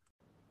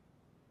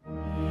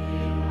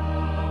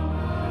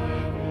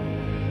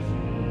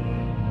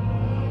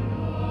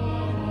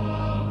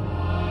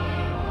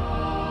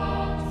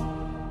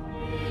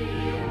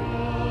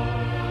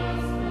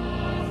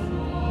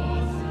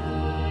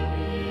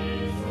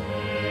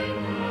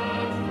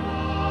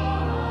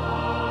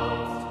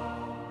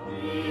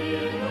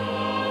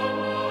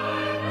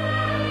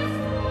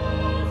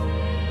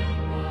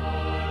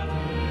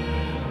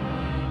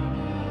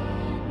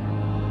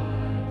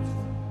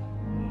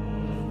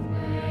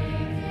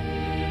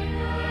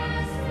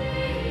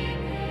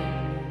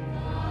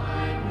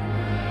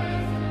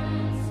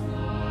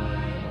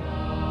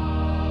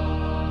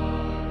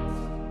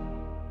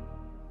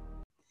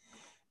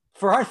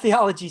 For our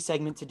theology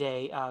segment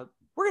today,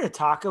 we're going to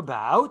talk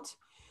about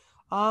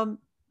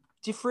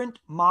different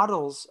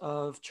models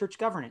of church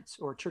governance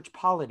or church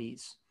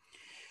polities,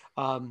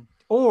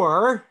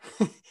 or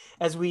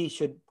as we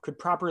could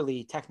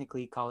properly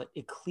technically call it,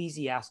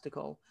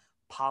 ecclesiastical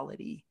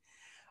polity.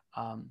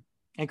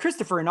 And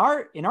Christopher, in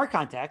our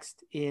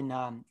context, in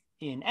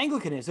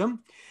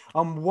Anglicanism,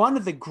 one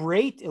of the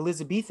great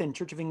Elizabethan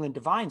Church of England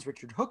divines,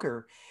 Richard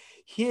Hooker,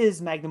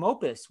 his magnum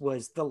opus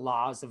was The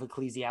Laws of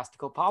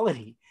Ecclesiastical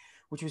Polity,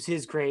 which was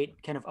his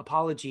great kind of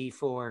apology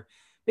for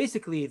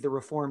basically the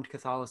Reformed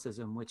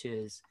Catholicism, which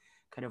is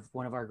kind of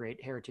one of our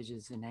great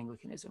heritages in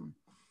Anglicanism.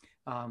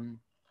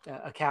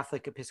 a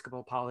Catholic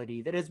Episcopal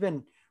polity that has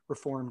been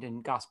reformed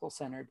and gospel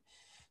centered.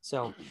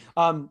 So,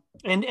 and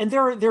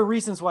there are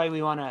reasons why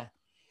we want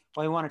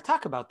to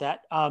talk about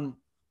that.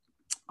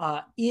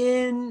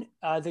 In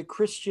the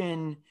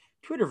Christian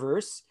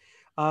Twitterverse,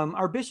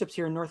 our bishops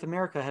here in North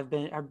America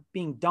are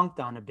being dunked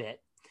on a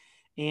bit.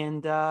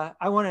 And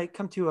I want to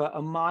come to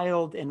a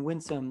mild and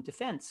winsome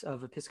defense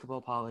of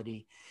Episcopal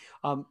polity.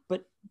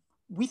 But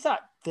we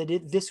thought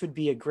that this would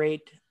be a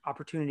great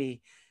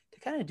opportunity to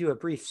kind of do a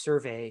brief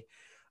survey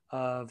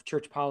of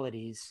church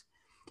polities,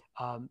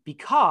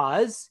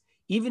 because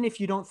even if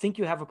you don't think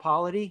you have a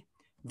polity,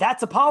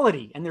 that's a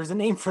polity, and there's a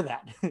name for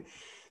that.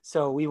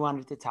 So we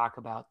wanted to talk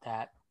about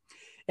that.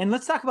 And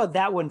let's talk about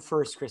that one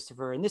first,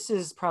 Christopher. And this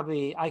is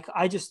probably,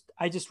 I just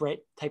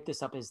type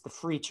this up as the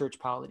free church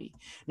polity.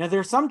 Now, there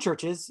are some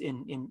churches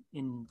in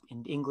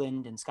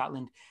England and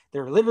Scotland that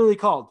are literally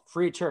called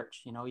free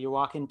church. You know, you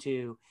walk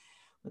into,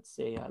 let's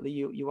say,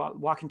 you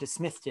walk into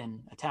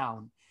Smithton, a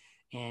town,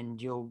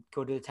 and you'll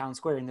go to the town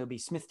square and there'll be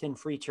Smithton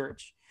Free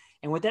Church.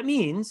 And what that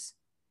means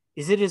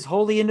is it is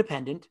wholly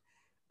independent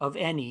of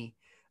any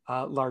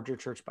larger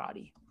church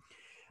body.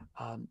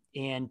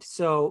 And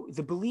so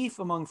the belief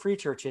among free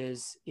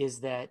churches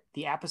is that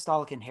the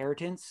apostolic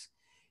inheritance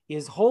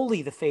is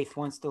wholly the faith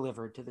once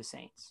delivered to the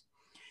saints,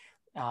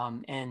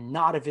 and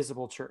not a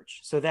visible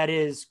church. So that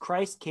is,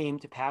 Christ came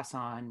to pass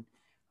on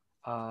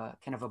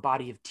kind of a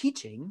body of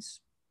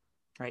teachings,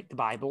 right? The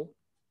Bible,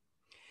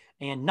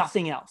 and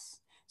nothing else.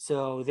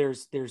 So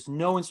there's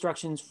no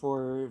instructions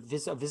for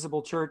a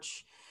visible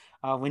church.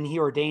 When he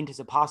ordained his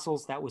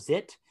apostles, that was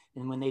it.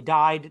 And when they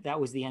died, that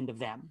was the end of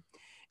them.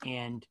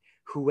 And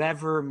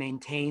whoever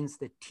maintains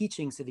the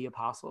teachings of the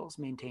apostles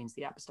maintains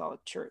the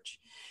apostolic church.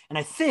 And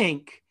I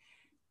think,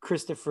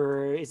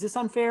 Christopher, is this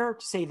unfair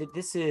to say that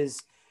this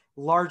is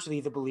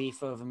largely the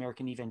belief of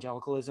American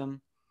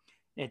evangelicalism?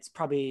 It's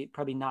probably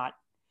not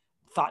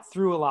thought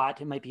through a lot.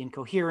 It might be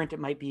incoherent. It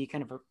might be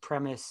kind of a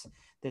premise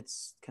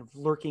that's kind of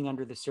lurking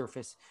under the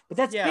surface. But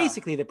that's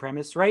basically the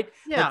premise, right?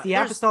 Yeah, like the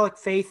apostolic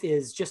faith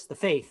is just the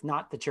faith,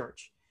 not the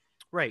church.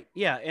 Right.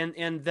 Yeah.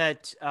 And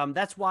that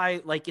that's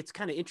why, like, it's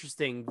kind of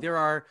interesting. There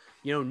are,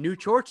 new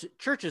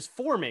churches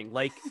forming.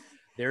 Like,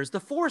 there's the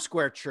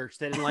Foursquare Church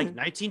that in like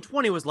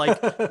 1920 was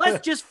like,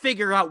 let's just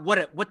figure out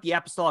what the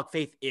apostolic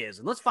faith is.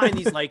 And let's find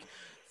these like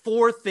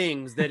 4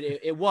 things that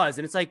it was.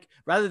 And it's like,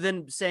 rather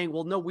than saying,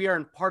 well, no, we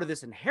aren't part of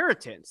this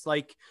inheritance.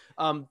 Like,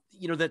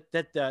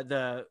 that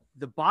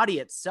the body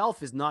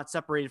itself is not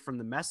separated from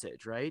the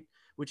message. Right.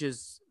 Which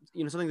is,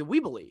 something that we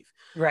believe.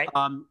 Right.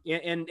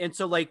 And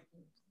so, like,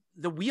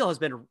 the wheel has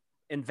been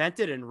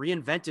invented and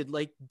reinvented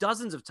like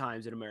dozens of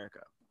times in America.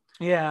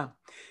 Yeah.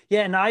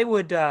 Yeah. And I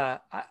would,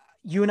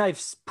 you and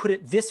I've put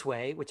it this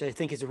way, which I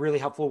think is a really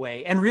helpful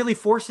way and really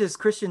forces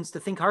Christians to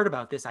think hard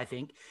about this, I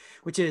think,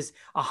 which is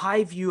a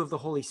high view of the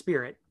Holy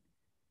Spirit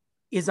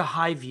is a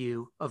high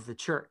view of the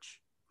church.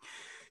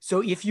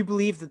 So if you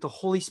believe that the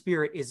Holy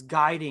Spirit is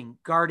guiding,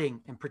 guarding,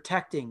 and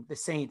protecting the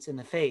saints in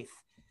the faith,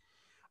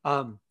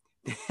 then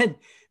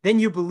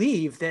you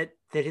believe that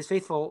his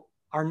faithful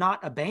are not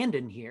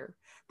abandoned here,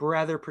 but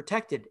rather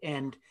protected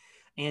and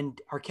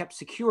are kept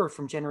secure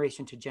from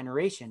generation to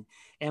generation.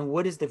 And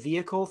what is the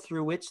vehicle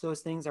through which those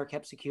things are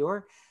kept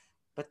secure?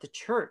 But the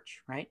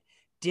church, right?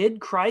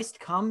 Did Christ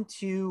come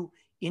to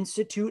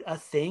institute a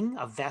thing,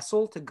 a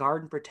vessel to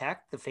guard and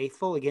protect the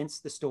faithful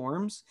against the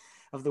storms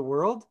of the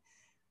world?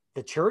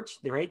 The church,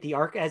 right? The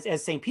ark,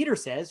 as St. Peter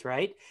says,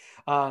 right?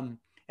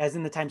 As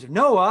in the times of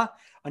Noah,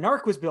 an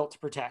ark was built to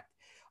protect.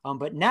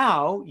 But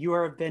now you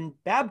have been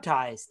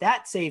baptized.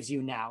 That saves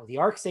you now. The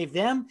ark saved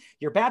them.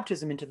 Your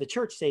baptism into the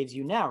church saves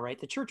you now, right?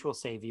 The church will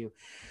save you.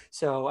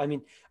 So, I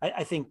mean,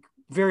 I think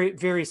very,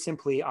 very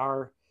simply,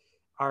 our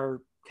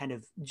kind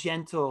of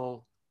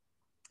gentle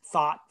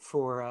thought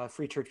for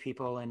free church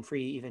people and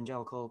free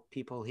evangelical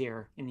people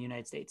here in the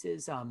United States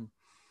is,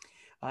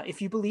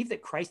 if you believe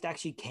that Christ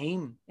actually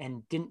came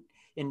and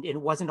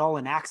it wasn't all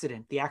an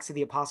accident, the Acts of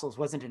the Apostles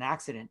wasn't an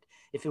accident,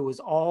 if it was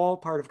all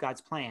part of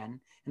God's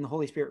plan and the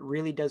Holy Spirit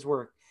really does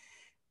work,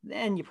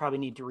 then you probably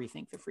need to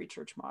rethink the free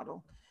church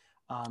model,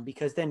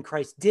 because then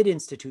Christ did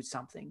institute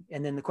something.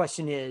 And then the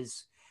question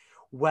is,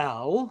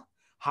 well,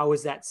 how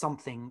is that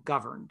something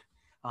governed?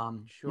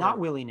 Sure. Not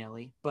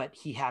willy-nilly, but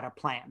he had a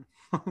plan.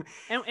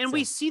 and so,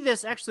 we see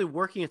this actually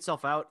working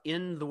itself out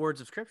in the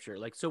words of Scripture.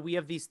 Like, so we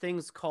have these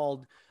things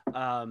called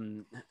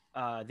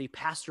the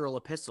pastoral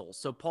epistles.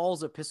 So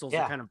Paul's epistles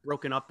are kind of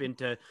broken up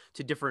into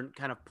different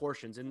kind of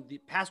portions, and the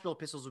pastoral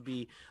epistles would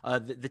be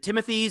the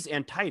Timothy's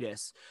and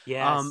Titus.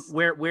 Yes.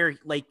 Where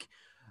like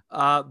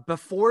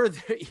before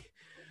the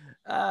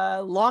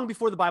long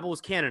before the Bible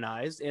was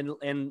canonized,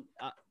 and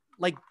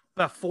like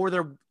before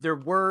there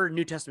were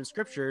New Testament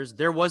scriptures,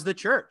 there was the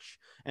church,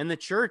 and the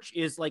church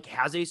is like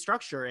has a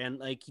structure, and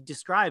like he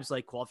describes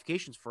like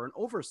qualifications for an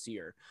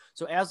overseer.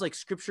 So as like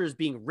scripture is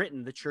being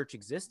written, the church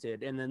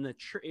existed, and then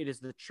it is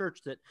the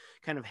church that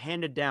kind of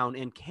handed down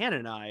and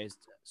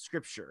canonized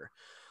scripture.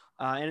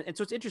 And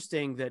so it's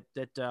interesting that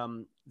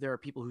there are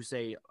people who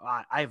say,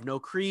 I have no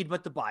creed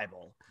but the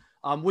Bible.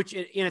 which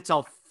in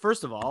itself,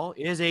 first of all,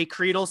 is a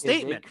creedal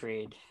statement,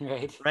 creed,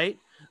 right? right?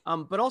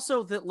 But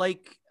also that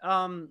like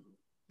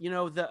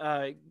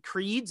the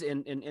creeds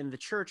in the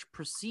church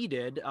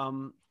preceded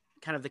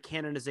kind of the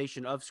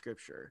canonization of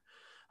Scripture.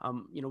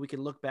 We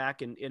can look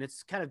back and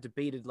it's kind of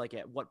debated like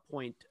at what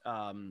point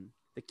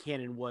the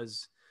canon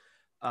was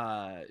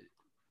kind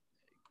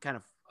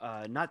of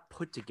not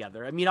put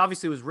together. I mean,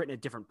 obviously it was written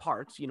at different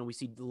parts. We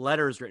see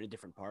letters written at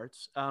different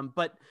parts.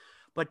 But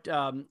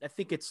I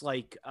think it's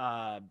like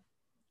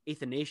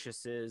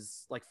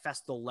Athanasius's like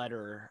festal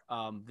letter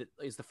that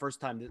is the first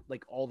time that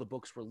like all the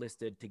books were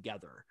listed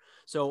together.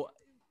 So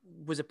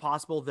was it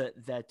possible that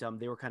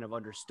they were kind of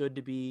understood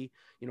to be,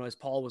 as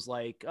Paul was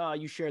like,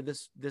 you share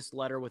this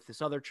letter with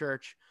this other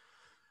church?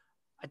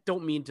 I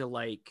don't mean to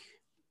like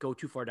go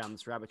too far down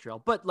this rabbit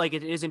trail, but like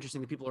it is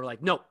interesting that people are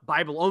like, no,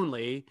 Bible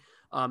only.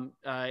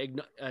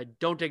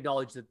 Don't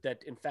acknowledge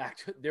that in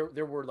fact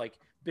there were like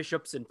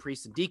bishops and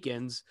priests and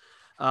deacons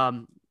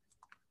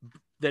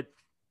that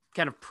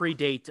kind of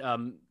predate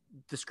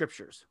the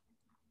Scriptures.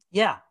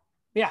 Yeah.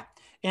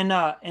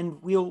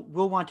 And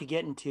we'll want to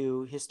get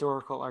into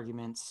historical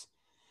arguments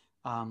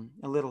a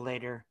little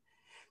later.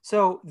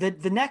 So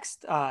the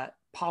next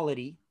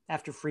polity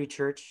after free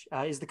church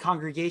is the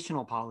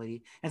congregational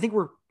polity. I think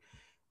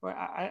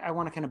I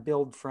want to kind of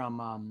build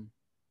from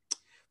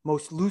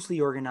most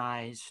loosely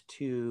organized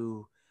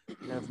to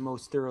kind of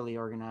most thoroughly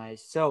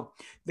organized. So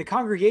the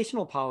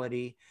congregational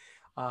polity,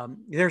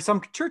 there are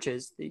some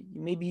churches,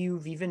 maybe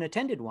you've even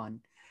attended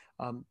one,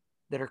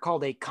 that are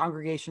called a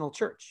congregational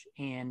church.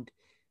 And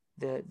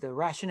the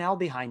rationale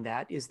behind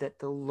that is that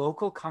the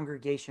local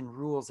congregation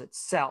rules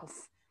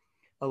itself,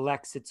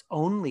 elects its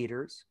own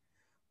leaders,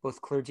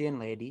 both clergy and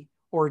laity,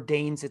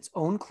 ordains its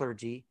own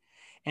clergy,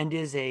 and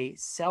is a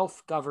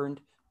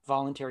self-governed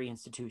voluntary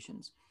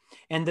institutions.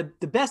 And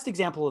the best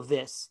example of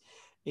this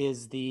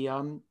is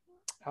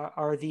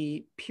are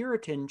the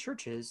Puritan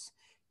churches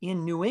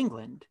in New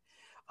England,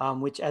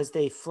 which as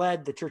they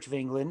fled the Church of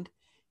England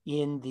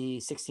in the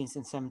 16th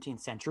and 17th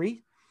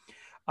century,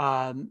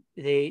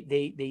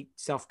 they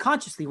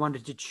self-consciously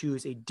wanted to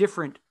choose a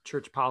different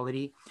church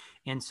polity,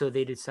 and so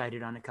they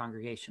decided on a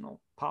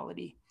congregational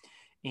polity.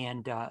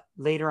 And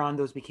later on,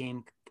 those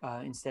became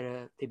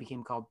they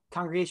became called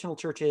congregational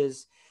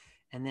churches.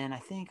 And then I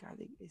think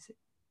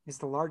is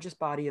the largest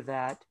body of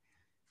that,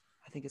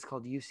 I think it's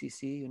called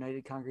UCC,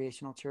 United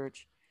Congregational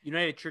Church.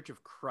 United Church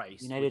of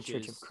Christ. United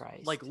Church of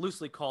Christ, like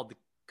loosely called the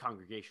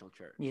Congregational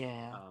Church.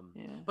 Yeah.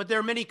 But there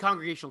are many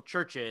congregational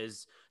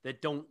churches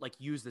that don't like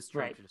use this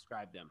term Right. to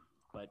describe them.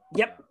 But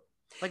Yep.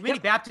 many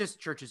Baptist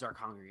churches are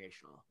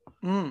congregational.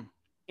 Mm.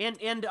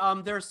 And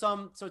there are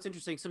some. So it's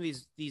interesting. Some of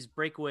these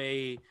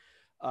breakaway.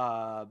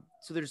 So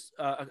there's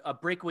a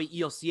breakaway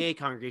ELCA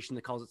congregation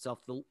that calls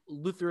itself the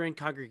Lutheran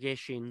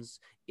Congregations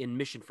in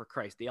Mission for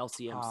Christ, the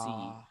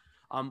LCMC,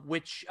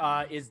 which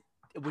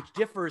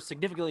differs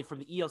significantly from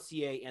the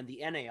ELCA and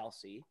the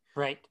NALC.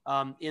 Right.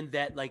 In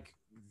that like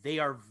they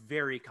are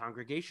very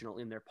congregational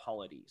in their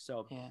polity.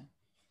 So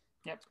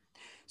Yep.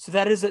 So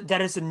that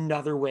is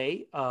another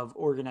way of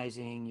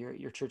organizing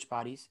your church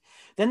bodies.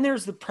 Then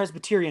there's the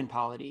Presbyterian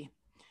polity.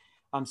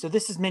 So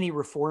this is many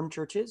Reformed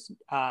churches,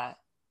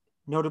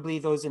 notably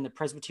those in the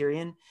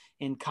Presbyterian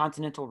and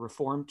Continental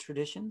Reformed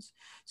traditions.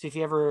 So if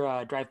you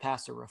ever drive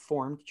past a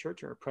Reformed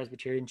church or a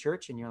Presbyterian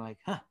church and you're like,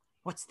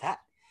 what's that?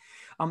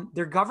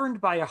 They're governed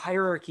by a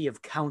hierarchy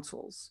of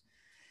councils.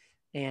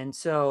 And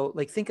so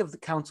like think of the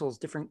councils,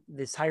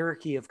 this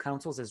hierarchy of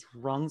councils as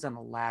rungs on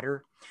a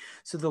ladder.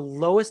 So the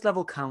lowest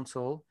level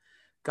council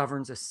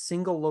governs a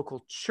single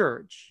local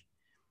church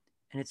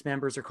and its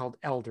members are called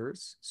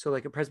elders. So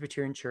like a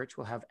Presbyterian church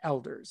will have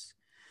elders.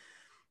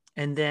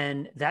 And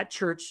then that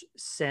church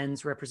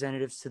sends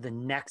representatives to the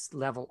next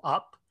level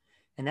up,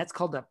 and that's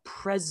called a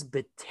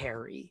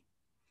presbytery.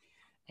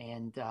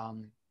 And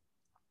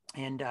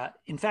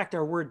in fact,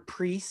 our word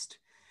priest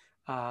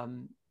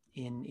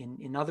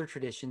in other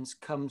traditions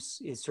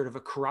is sort of a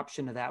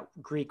corruption of that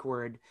Greek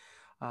word.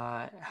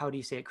 How do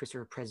you say it,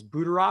 Christopher?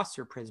 Presbyteros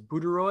or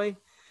presbyteroi,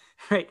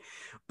 right?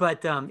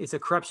 But it's a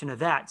corruption of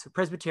that. So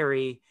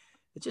presbytery,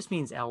 it just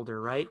means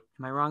elder, right?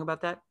 Am I wrong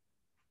about that?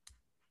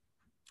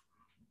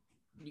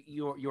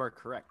 You are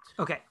correct.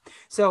 Okay.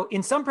 So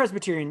in some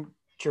Presbyterian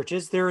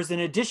churches, there is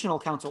an additional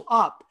council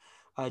up,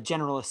 a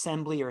general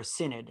assembly or a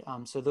synod.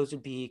 So those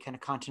would be kind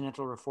of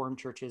continental Reformed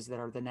churches that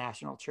are the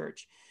national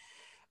church.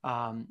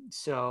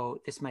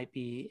 So this might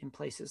be in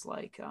places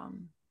like,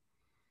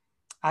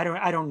 I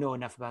don't know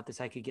enough about this.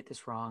 I could get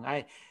this wrong.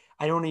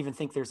 I don't even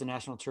think there's a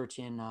national church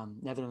in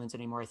Netherlands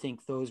anymore. I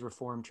think those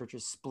Reformed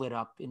churches split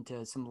up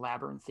into some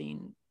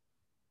labyrinthine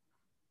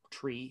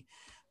tree,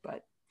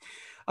 but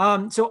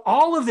so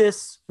all of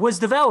this was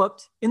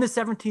developed in the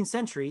 17th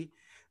century,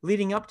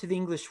 leading up to the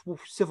English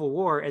Civil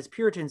War, as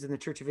Puritans in the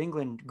Church of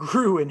England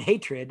grew in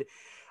hatred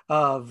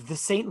of the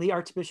saintly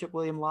Archbishop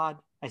William Laud.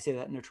 I say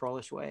that in a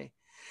trollish way,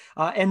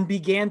 and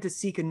began to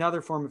seek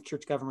another form of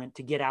church government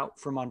to get out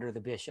from under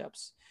the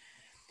bishops.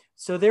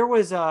 So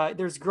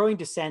there's growing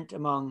dissent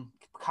among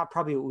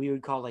probably what we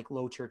would call like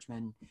low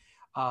churchmen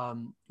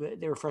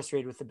They were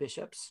frustrated with the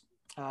bishops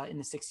in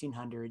the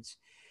 1600s.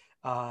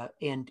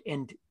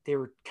 And they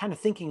were kind of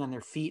thinking on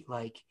their feet,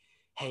 like,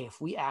 hey,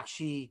 if we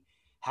actually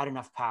had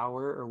enough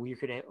power or we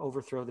could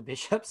overthrow the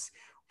bishops,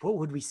 what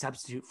would we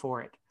substitute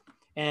for it?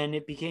 And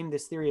it became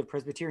this theory of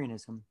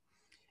Presbyterianism.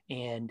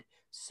 And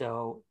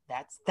so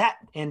that's that.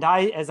 And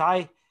as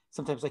I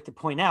sometimes like to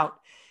point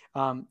out,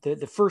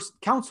 the first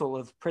council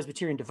of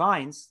Presbyterian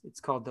divines, it's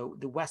called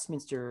the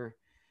Westminster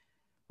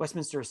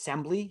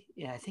Assembly.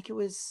 Yeah, I think it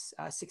was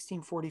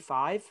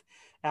 1645,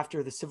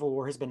 after the Civil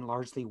War has been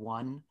largely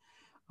won.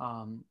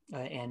 William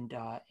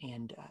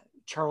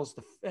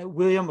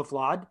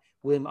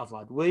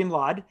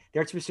Laud, the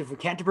Archbishop of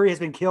Canterbury, has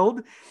been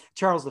killed.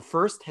 Charles I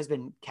has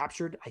been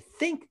captured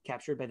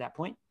by that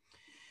point.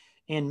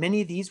 And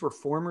many of these were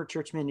former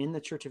churchmen in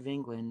the Church of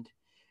England.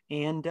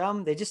 And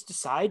they just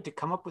decide to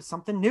come up with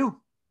something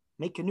new,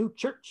 make a new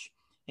church.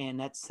 And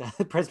that's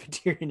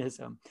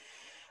Presbyterianism.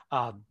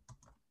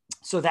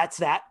 So that's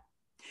that.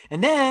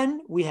 And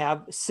then we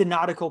have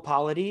synodical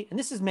polity. And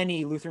this is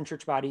many Lutheran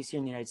church bodies here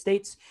in the United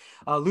States.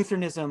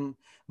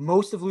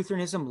 Most of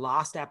Lutheranism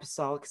lost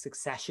apostolic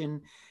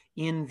succession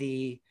in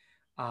the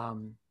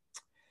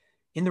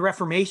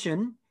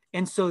Reformation.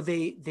 And so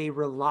they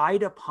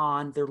relied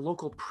upon their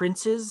local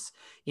princes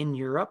in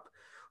Europe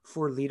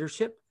for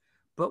leadership.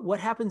 But what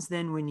happens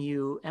then when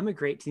you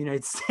emigrate to the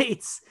United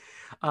States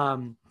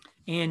and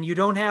you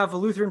don't have a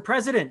Lutheran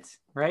president,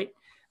 right?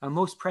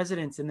 Most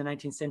presidents in the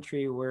 19th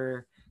century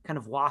were kind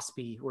of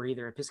waspy, were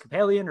either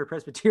Episcopalian or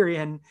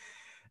Presbyterian,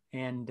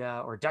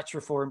 or Dutch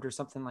Reformed or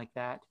something like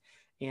that.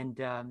 And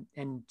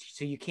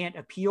so you can't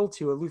appeal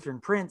to a Lutheran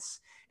prince,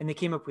 and they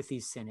came up with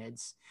these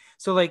synods.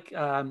 So like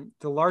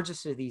the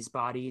largest of these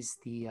bodies,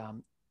 the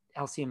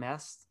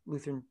LCMS,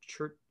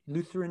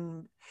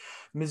 Lutheran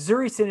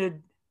Missouri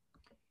Synod.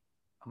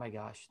 Oh my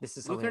gosh, this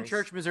is Lutheran hilarious.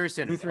 Church Missouri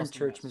Synod. Lutheran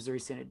Church Missouri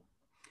Synod.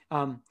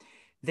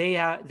 They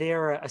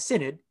are a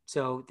synod,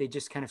 so they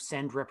just kind of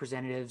send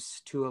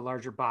representatives to a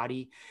larger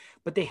body,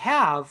 but they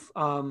have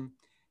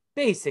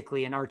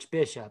basically an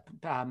archbishop,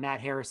 Matt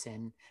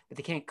Harrison, but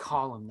they can't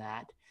call him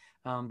that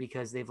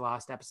because they've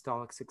lost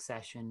apostolic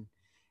succession,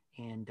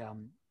 and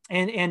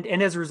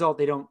as a result,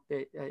 they don't.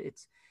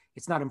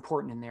 It's not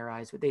important in their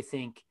eyes. But they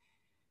think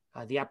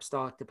the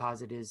apostolic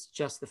deposit is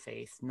just the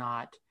faith,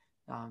 not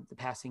the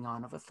passing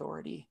on of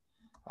authority,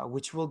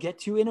 which we'll get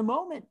to in a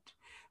moment.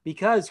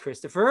 Because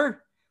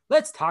Christopher,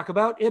 let's talk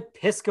about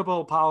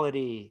episcopal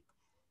polity.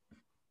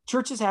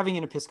 Churches having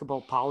an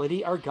episcopal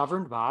polity are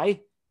governed by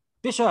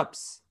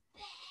bishops.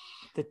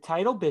 The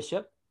title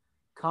bishop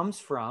comes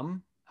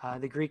from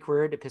the Greek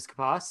word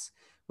episkopos,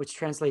 which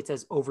translates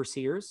as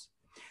overseers.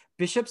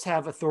 Bishops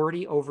have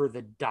authority over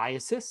the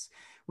diocese,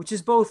 which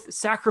is both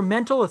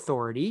sacramental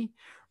authority,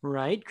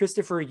 right?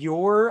 Christopher,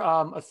 your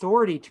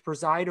authority to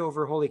preside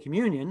over Holy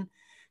Communion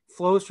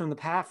flows from the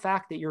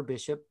fact that your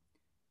bishop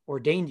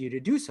ordained you to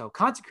do so,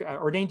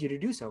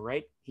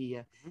 right?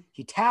 He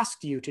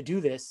tasked you to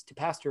do this, to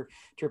pastor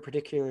to a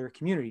particular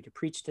community, to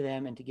preach to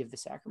them and to give the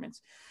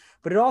sacraments.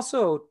 But it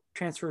also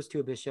transfers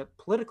to a bishop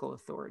political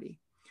authority.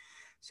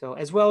 So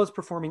as well as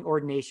performing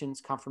ordinations,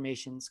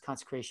 confirmations,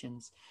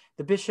 consecrations,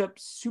 the bishop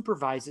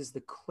supervises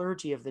the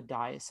clergy of the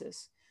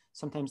diocese.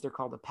 Sometimes they're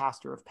called the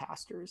pastor of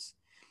pastors,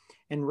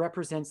 and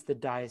represents the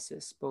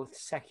diocese both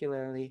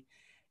secularly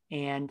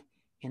and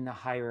in the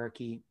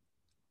hierarchy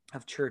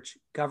of church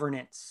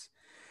governance.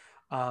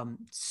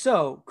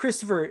 So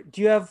Christopher,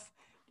 do you have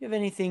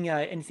anything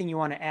you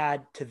want to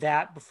add to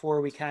that before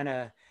we kind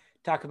of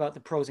talk about the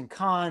pros and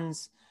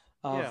cons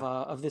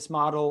of this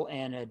model,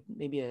 and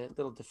maybe a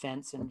little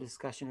defense and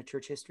discussion of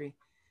church history?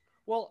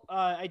 Well,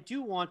 I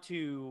do want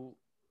to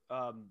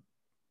kind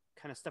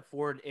of step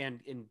forward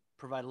and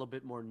provide a little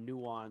bit more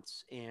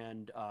nuance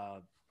and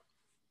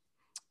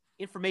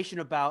information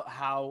about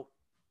how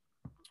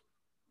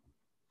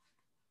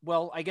the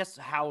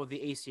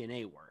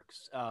ACNA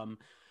works.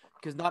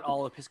 Because not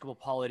all Episcopal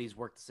polities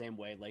work the same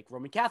way. Like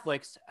Roman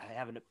Catholics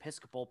have an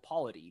Episcopal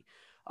polity.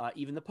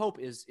 Even the Pope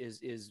is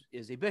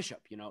a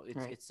bishop. You know,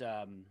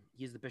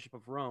 he's the Bishop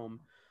of Rome,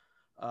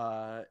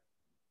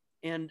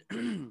 and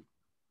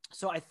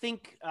so I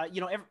think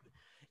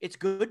it's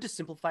good to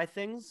simplify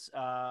things,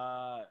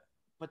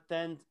 but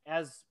then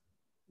as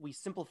we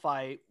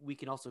simplify, we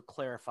can also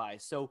clarify.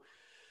 So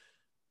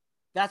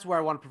that's where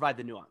I want to provide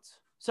the nuance.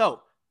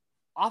 So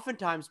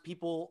oftentimes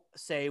people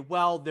say,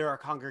 well, there are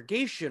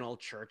congregational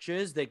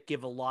churches that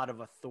give a lot of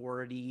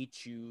authority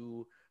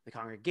to the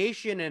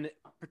congregation and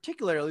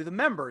particularly the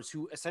members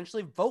who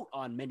essentially vote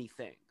on many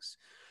things.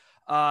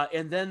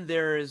 And then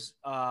there's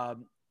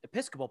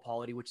Episcopal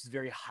polity, which is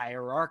very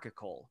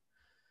hierarchical.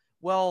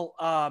 Well,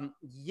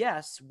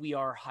 yes, we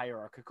are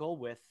hierarchical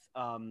with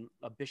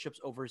bishops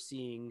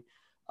overseeing,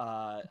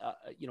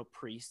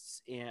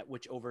 priests,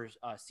 which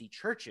oversee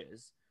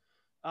churches.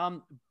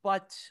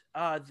 But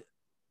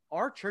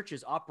our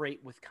churches operate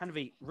with kind of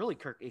a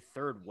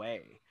third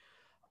way.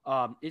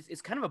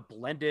 It's kind of a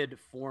blended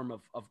form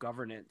of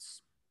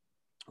governance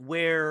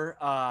where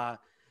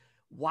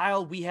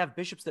while we have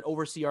bishops that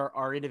oversee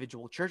our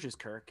individual churches,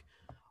 Kirk,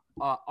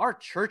 our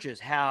churches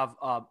have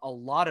a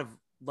lot of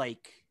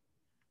like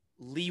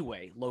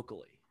leeway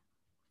locally.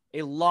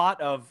 A lot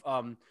of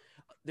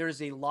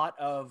there's a lot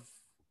of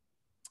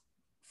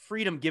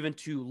freedom given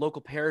to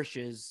local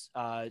parishes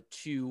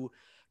to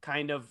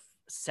kind of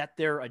set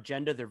their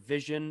agenda, their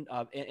vision,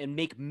 and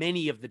make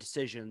many of the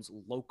decisions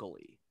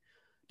locally.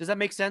 Does that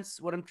make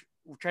sense? What I'm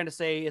trying to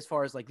say, as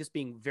far as like this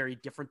being very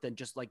different than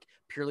just like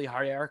purely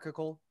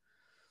hierarchical.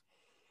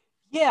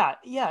 Yeah,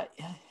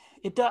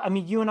 it does. I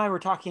mean, you and I were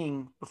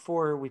talking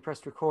before we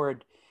pressed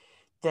record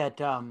that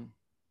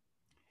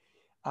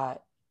uh,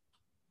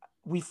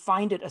 we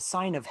find it a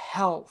sign of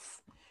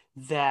health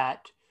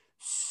that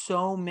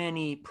so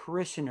many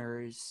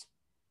parishioners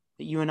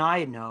that you and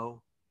I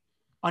know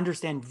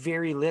understand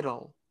very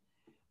little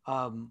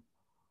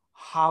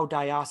how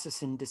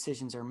diocesan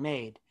decisions are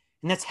made.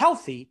 And that's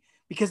healthy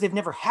because they've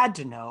never had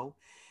to know,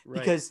 Right.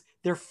 because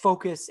their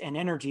focus and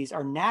energies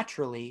are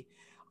naturally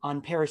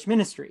on parish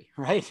ministry,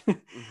 right?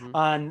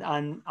 Mhm.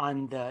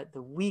 on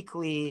the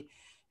weekly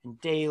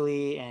and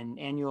daily and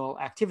annual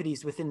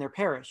activities within their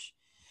parish.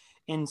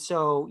 And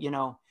so,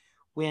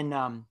 when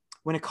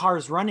a car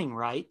is running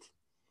right,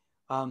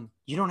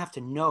 you don't have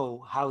to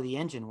know how the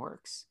engine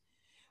works.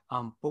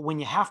 But when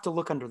you have to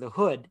look under the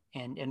hood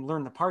and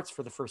learn the parts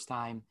for the first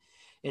time,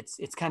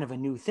 it's kind of a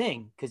new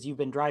thing, because you've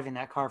been driving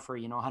that car for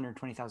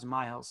 120,000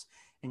 miles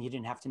and you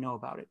didn't have to know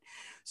about it.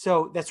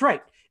 So that's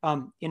right.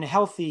 In a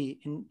healthy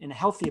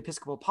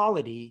Episcopal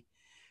polity,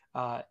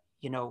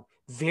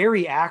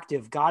 very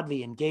active,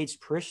 godly,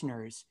 engaged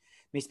parishioners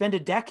may spend a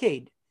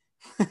decade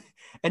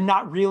and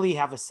not really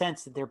have a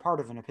sense that they're part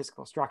of an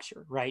Episcopal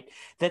structure, right?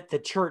 That their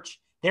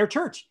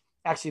church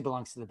actually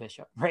belongs to the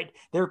bishop, right?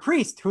 Their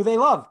priest, who they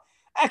love,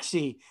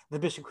 actually the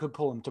bishop could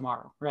pull him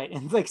tomorrow, right?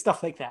 And like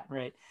stuff like that,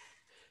 right?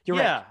 You're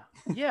right.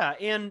 Yeah,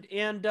 and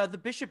the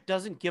bishop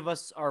doesn't give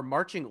us our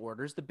marching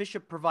orders. The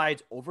bishop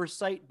provides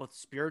oversight, both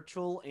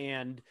spiritual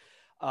and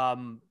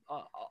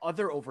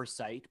other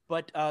oversight.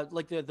 But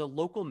like the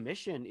local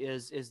mission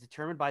is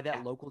determined by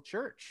that local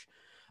church.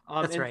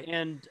 That's right.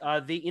 And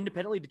they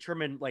independently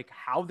determine like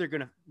how they're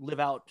going to live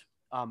out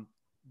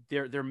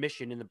their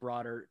mission in the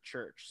broader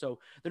church. So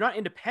they're not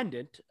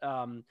independent,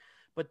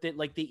 but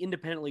they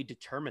independently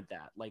determine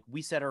that. Like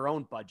we set our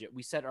own budget,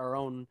 we set our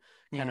own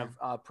kind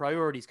of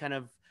priorities, kind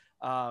of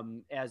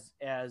as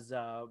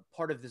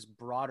part of this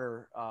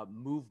broader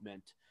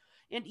movement.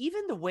 And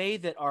even the way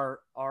that our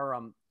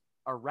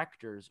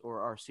rectors or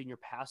our senior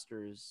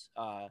pastors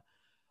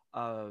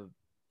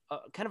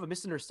kind of a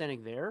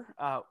misunderstanding there,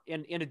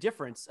 and a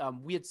difference.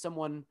 We had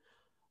someone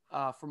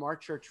from our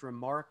church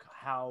remark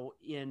how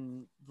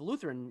in the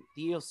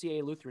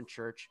ELCA Lutheran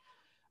Church,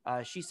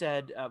 she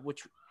said,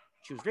 which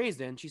she was raised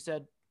in, she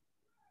said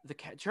the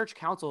church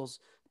councils,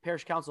 the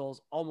parish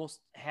councils almost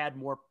had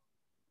more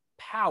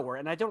power.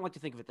 And I don't like to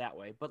think of it that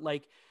way, but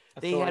like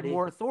they had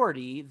more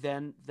authority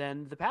than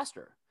the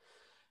pastor.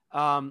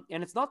 And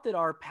it's not that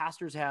our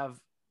pastors have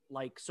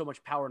like so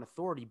much power and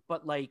authority,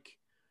 but like,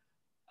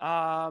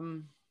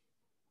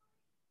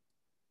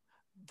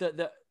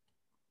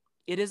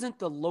 it isn't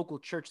the local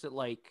church that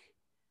like,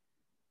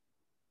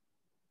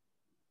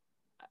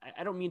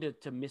 I don't mean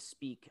to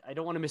misspeak. I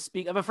don't want to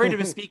misspeak. I'm afraid to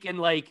misspeak and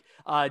like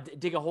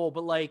dig a hole,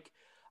 but like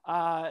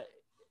a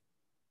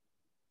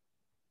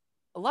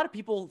lot of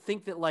people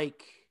think that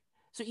like,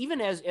 so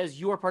even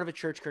as you are part of a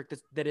church, Kirk,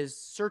 that is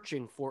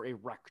searching for a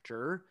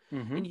rector,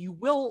 and you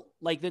will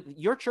like that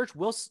your church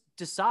will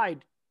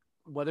decide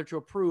whether to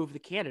approve the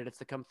candidates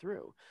that come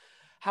through.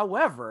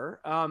 However,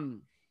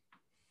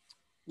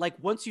 like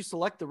once you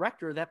select the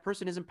rector, that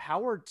person is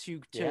empowered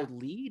to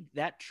lead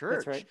that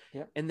church. That's right.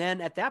 Yep. And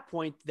then at that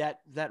point,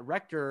 that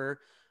rector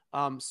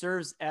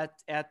serves at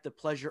the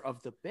pleasure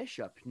of the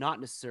bishop,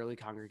 not necessarily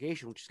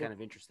congregation, which is kind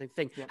of interesting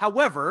thing. Yep.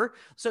 However,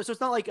 so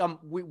it's not like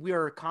we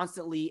are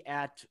constantly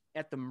at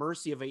the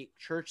mercy of a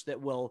church that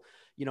will,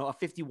 a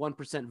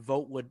 51%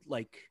 vote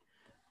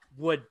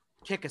would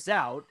kick us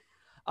out.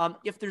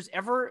 If there's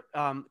ever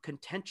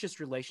contentious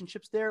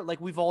relationships there,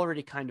 like we've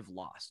already kind of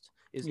lost.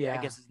 I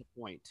guess is the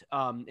point.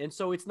 And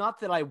so it's not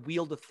that I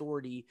wield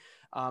authority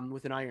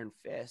with an iron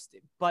fist,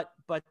 but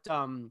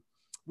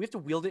we have to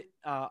wield it,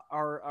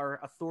 our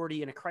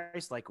authority in a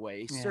Christ-like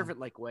way, a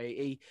servant-like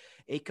way,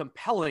 a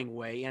compelling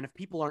way. And if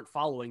people aren't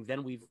following,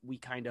 then we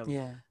kind of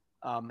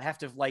have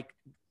to like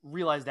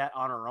realize that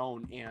on our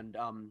own. And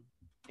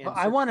well,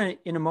 I want to,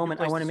 in a moment,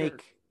 I want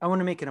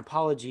to make an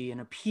apology, an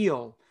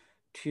appeal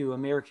to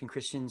American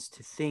Christians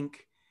to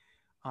think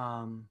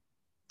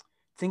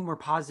more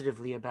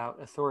positively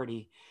about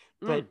authority.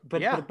 But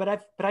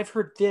I've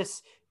heard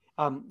this.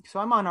 So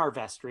I'm on our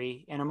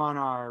vestry and I'm on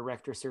our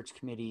rector search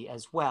committee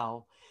as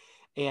well.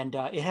 And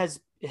it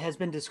has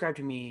been described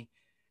to me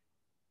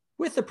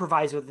with the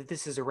proviso that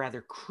this is a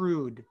rather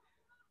crude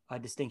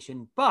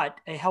distinction, but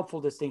a helpful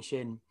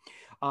distinction.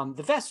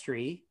 The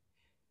vestry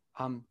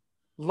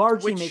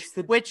largely makes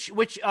the which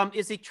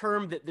is a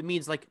term that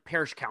means like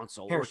parish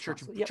council or church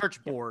council. Yep, church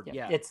yep, board. yep.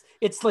 Yeah.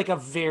 It's like a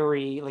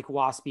very like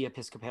waspy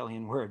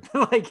Episcopalian word.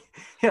 Like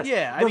yes,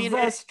 Yeah. I the mean,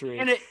 vestry.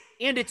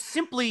 and it's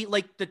simply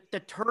like the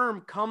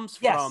term comes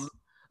Yes. from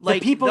The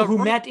like people who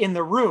room- met in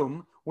the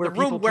room where the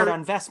room people where- put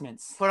on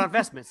vestments. put on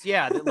vestments.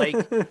 Yeah. That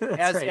like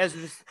That's right. as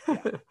this. Yeah.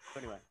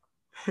 Anyway,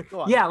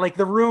 go on. Yeah, like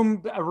the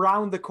room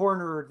around the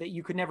corner that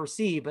you could never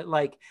see, but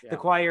like Yeah. the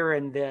choir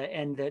and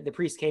the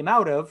priest came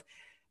out of,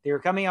 they were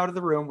coming out of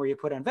the room where you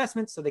put on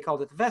vestments, so they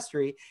called it the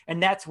vestry,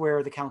 and that's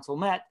where the council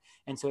met,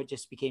 and so it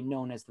just became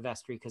known as the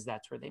vestry because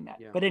that's where they met.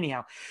 Yeah. But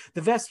anyhow,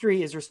 the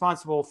vestry is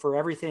responsible for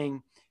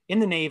everything in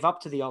the nave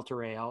up to the altar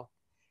rail,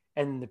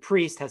 and the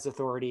priest has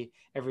authority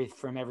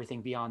from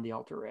everything beyond the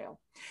altar rail,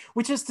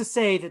 which is to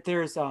say that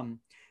there's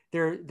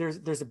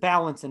a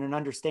balance and an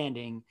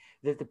understanding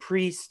that the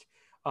priest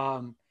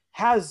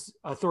has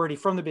authority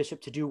from the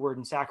bishop to do word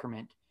and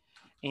sacrament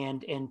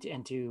and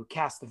to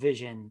cast the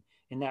vision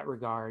in that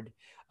regard.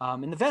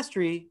 And the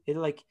vestry, it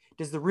like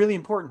does the really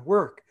important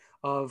work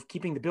of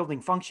keeping the building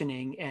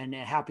functioning and a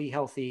happy,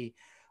 healthy,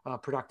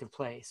 productive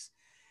place.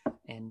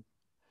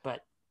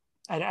 But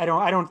I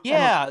don't.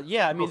 Yeah.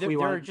 I know mean, if there we are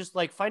want- just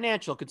like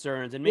financial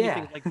concerns and many Yeah.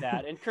 things like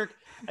that. And Kirk,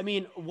 I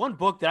mean, one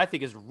book that I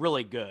think is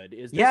really good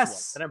is this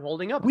Yes. one that I'm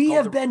holding up. It's We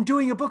called have been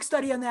doing a book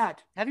study on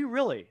that. Have you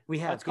really? We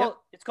have,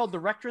 It's called The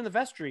Rector and the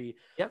Vestry,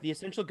 Yep. The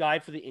Essential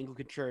Guide for the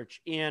Anglican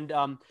Church. And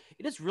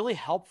it is really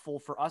helpful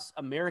for us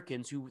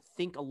Americans who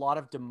think a lot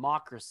of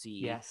democracy.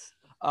 Yes.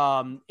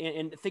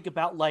 And think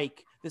about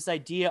like this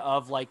idea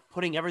of like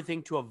putting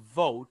everything to a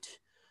vote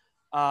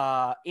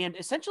and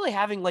essentially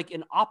having like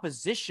an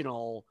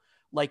oppositional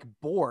like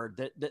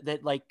board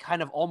that like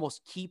kind of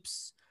almost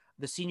keeps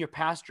the senior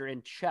pastor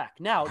in check.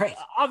 Now, Right.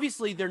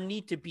 obviously there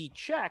need to be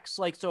checks,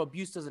 like so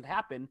abuse doesn't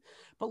happen.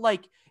 But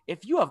like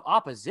if you have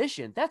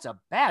opposition, that's a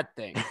bad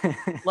thing.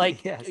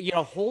 Like yes. you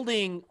know,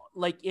 holding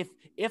like if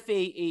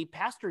a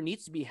pastor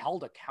needs to be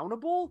held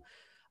accountable,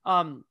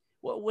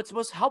 what's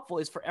most helpful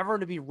is for everyone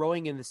to be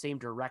rowing in the same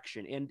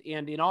direction. And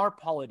in our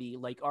polity,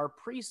 like our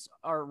priests,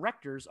 our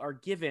rectors are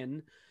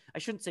given. I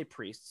shouldn't say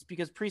priests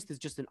because priest is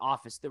just an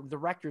office. The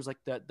rector is like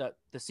the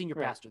senior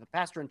Right. pastor, the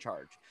pastor in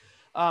charge.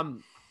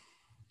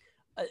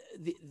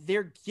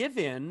 They're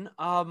given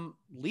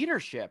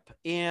leadership.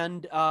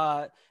 And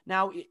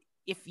now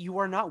if you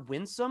are not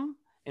winsome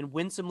and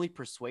winsomely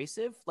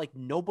persuasive, like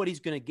nobody's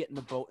going to get in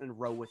the boat and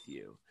row with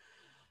you.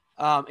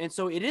 And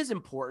so it is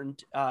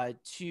important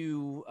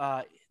to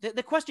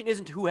the question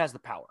isn't who has the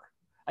power,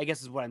 I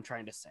guess is what I'm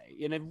trying to say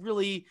in a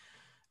really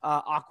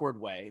awkward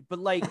way. But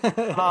like,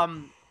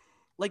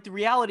 like the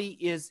reality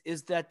is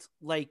that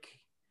like,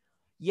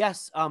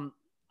 yes,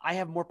 I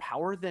have more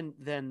power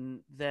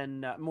than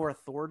more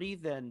authority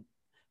than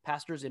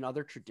pastors in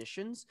other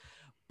traditions.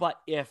 But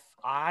if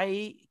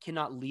I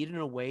cannot lead in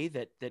a way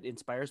that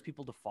inspires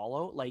people to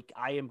follow, like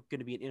I am going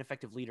to be an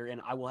ineffective leader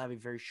and I will have a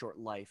very short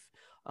life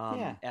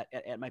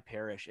at my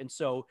parish. And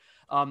so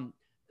the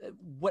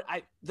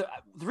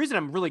reason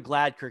I'm really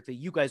glad, Kirk, that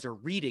you guys are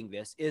reading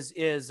this is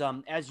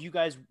as you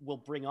guys will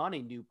bring on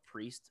a new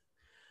priest,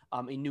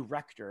 a new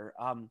rector,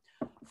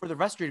 for the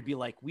vestry to be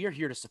like, we are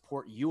here to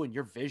support you and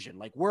your vision.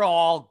 Like we're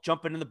all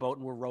jumping in the boat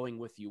and we're rowing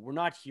with you. We're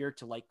not here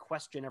to like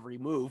question every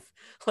move.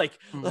 Like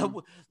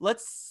I'm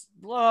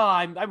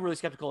really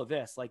skeptical of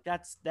this. Like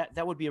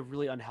that would be a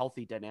really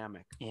unhealthy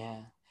dynamic.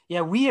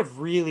 Yeah. We have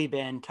really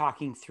been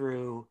talking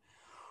through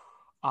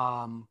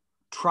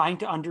trying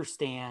to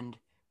understand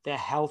the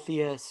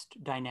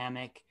healthiest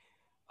dynamic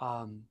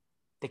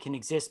that can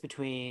exist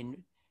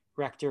between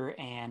rector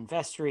and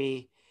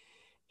vestry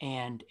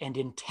and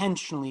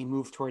intentionally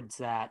move towards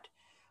that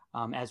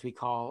as we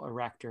call a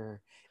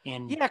rector.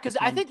 And yeah, because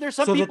I think there's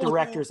some so people that the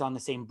rector's on the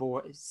same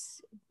board,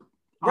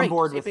 on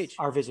board with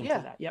our vision for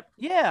that. Yep.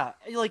 Yeah,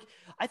 like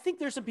I think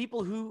there's some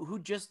people who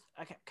just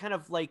kind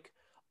of like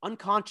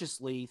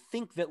unconsciously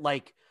think that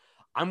like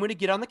I'm going to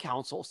get on the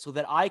council so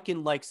that I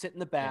can like sit in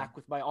the back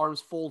with my arms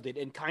folded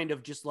and kind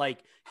of just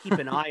like keep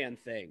an eye on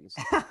things.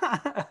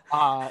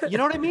 You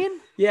know what I mean?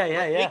 Yeah.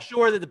 Make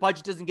sure that the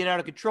budget doesn't get out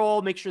of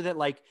control. Make sure that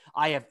like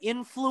I have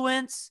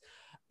influence.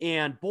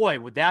 And boy,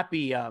 would that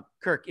be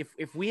Kirk,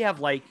 if we have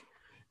like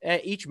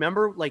each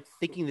member like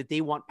thinking that they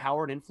want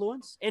power and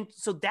influence. And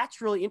so that's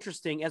really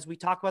interesting as we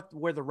talk about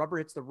where the rubber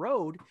hits the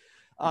road,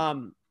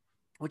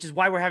 which is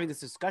why we're having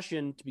this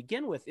discussion to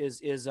begin with is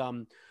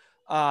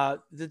that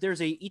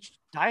there's each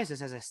diocese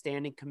has a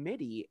standing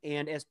committee.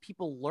 And as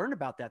people learn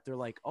about that, they're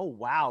like, oh,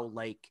 wow.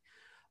 Like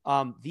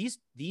these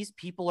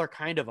people are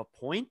kind of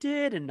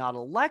appointed and not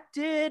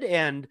elected.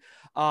 And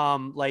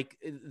like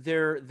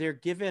they're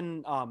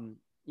given,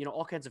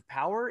 all kinds of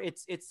power.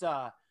 It's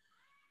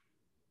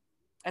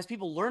as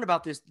people learn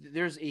about this,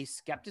 there's a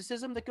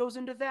skepticism that goes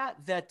into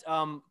that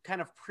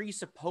kind of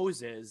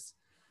presupposes,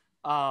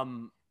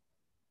 and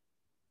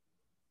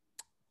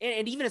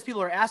even as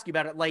people are asking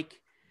about it, like,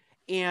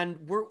 and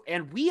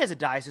we as a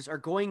diocese are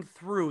going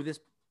through this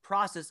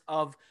process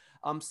of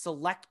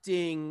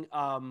selecting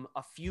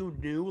a few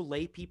new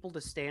lay people to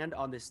stand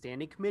on this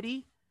standing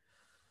committee.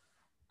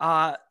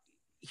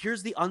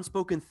 here's the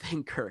unspoken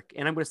thing, Kirk,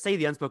 and I'm going to say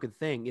the unspoken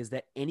thing is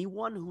that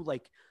anyone who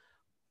like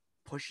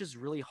pushes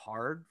really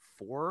hard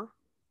for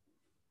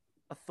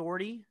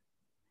authority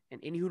and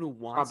anyone who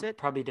wants it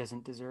probably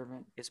doesn't deserve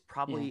it. is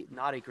probably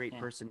not a great Yeah.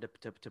 person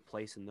to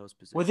place in those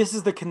positions. Well, this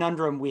is the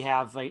conundrum we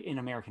have like in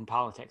American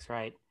politics,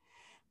 right?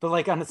 But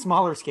like on a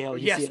smaller scale,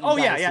 you see yes. it in Oh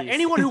yeah, dioceses.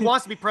 Anyone who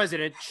wants to be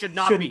president should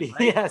not Shouldn't be.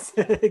 Right? Yes,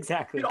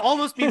 exactly. It should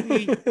almost be.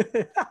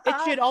 It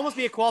should almost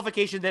be a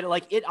qualification that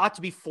like it ought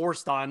to be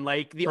forced on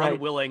like the Right.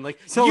 unwilling. Like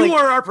So, you like-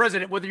 are our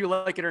president, whether you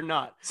like it or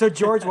not. So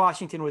George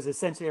Washington was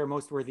essentially our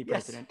most worthy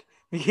Yes. president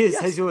because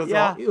Yes, he was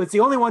yeah. it was the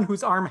only one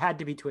whose arm had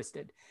to be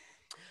twisted.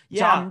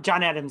 Yeah.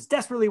 John Adams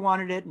desperately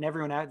wanted it, and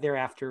everyone out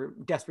thereafter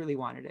desperately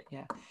wanted it.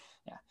 Yeah.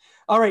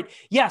 All right.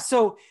 Yeah.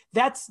 So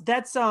that's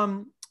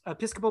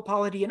Episcopal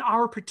polity and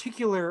our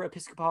particular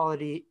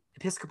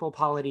Episcopal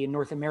polity in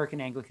North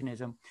American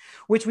Anglicanism,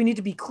 which we need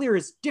to be clear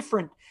is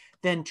different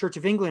than Church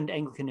of England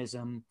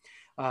Anglicanism,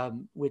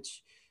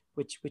 which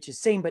is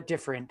same but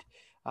different.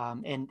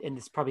 And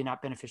it's probably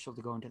not beneficial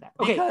to go into that.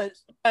 Okay.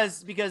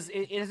 Because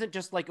it isn't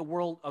just like a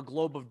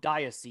globe of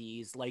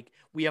dioceses. Like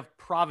we have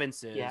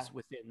provinces Yeah.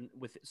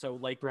 so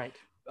like Right.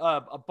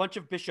 a bunch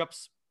of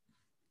bishops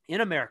in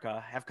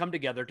America have come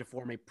together to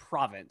form a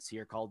province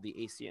here called the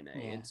ACNA.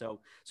 Yeah. And so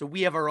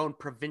we have our own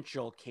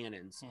provincial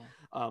canons,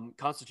 Yeah.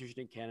 constitution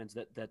and canons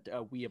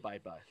that we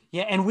abide by.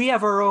 Yeah, and we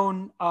have our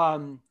own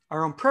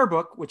prayer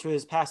book, which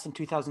was passed in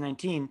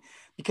 2019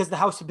 because the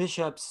House of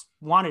Bishops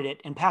wanted it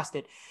and passed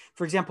it.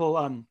 For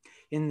example,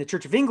 in the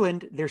Church of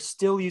England, they're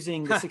still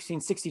using the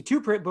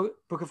 1662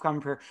 Book of Common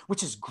Prayer,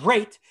 which is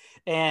great,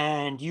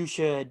 and you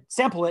should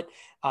sample it.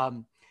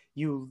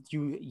 You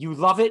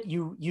love it.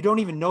 You don't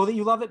even know that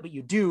you love it, but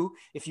you do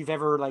if you've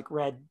ever like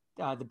read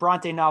the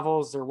Bronte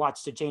novels or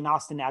watched a Jane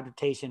Austen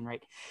adaptation,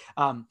 right?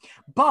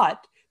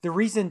 But the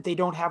reason they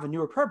don't have a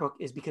newer prayer book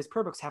is because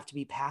prayer books have to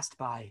be passed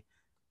by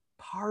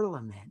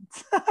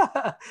Parliament,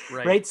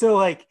 right? So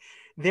like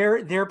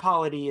their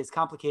polity is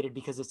complicated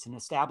because it's an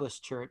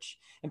established church,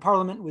 and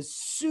Parliament was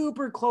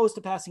super close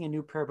to passing a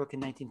new prayer book in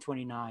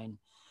 1929,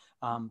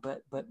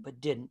 but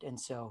didn't, and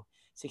so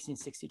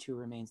 1662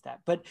 remains that.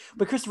 But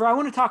Christopher, I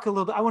want to talk a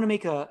little bit. I want to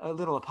make a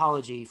little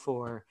apology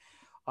for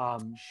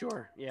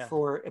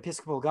for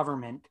Episcopal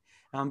government,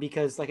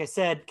 because like I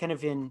said, kind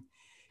of in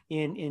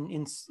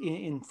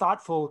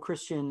thoughtful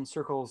Christian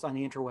circles on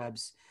the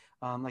interwebs,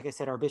 like I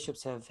said, our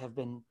bishops have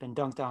been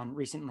dunked on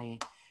recently.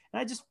 And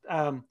I just,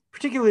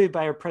 particularly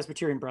by our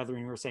Presbyterian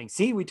brethren who are saying,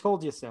 see, we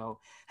told you so.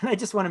 And I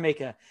just want to make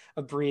a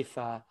brief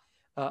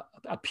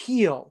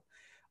appeal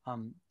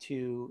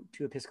to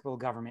Episcopal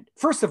government.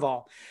 First of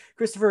all,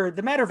 Christopher,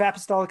 the matter of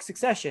apostolic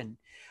succession.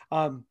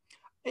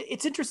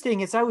 It's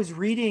interesting, as I was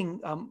reading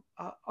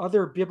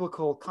other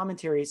biblical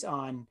commentaries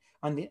on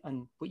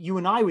what you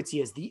and I would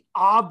see as the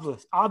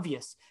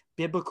obvious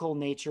biblical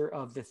nature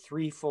of the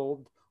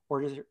threefold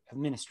order of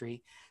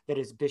ministry, that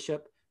is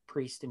bishop,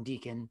 priest, and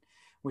deacon,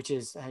 which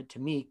is to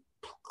me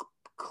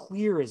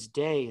clear as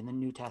day in the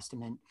New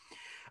Testament.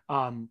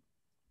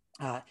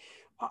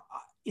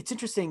 It's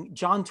interesting.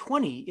 John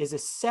 20 is a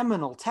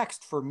seminal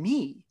text for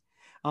me,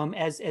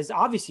 as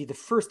obviously the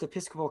first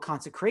Episcopal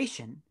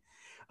consecration.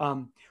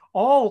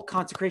 All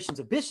consecrations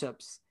of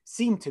bishops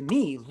seem to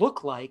me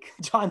look like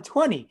John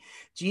 20.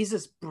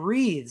 Jesus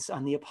breathes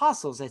on the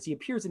apostles as he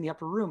appears in the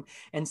upper room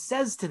and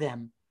says to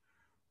them,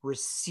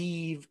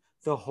 receive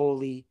the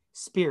Holy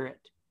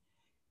Spirit.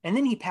 And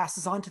then he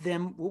passes on to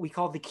them what we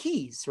call the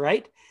keys,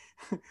 right?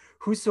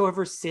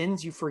 Whosoever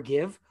sins you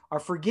forgive are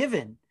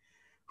forgiven.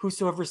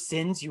 Whosoever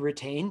sins you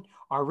retain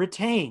are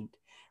retained,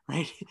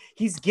 right?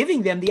 He's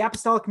giving them the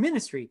apostolic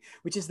ministry,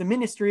 which is the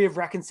ministry of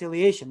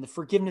reconciliation, the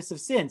forgiveness of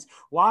sins.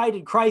 Why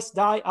did Christ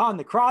die on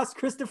the cross,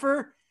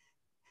 Christopher?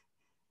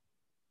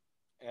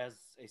 As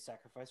a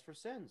sacrifice for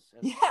sins.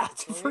 Yeah,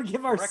 to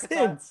forgive our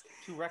sins.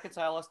 To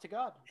reconcile us to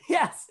God.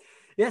 Yes.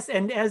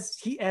 And as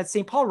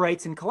St. Paul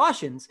writes in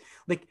Colossians,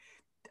 like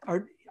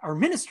our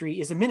ministry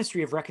is a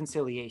ministry of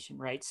reconciliation,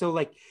 right? So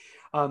like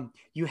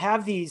you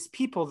have these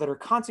people that are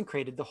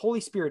consecrated. The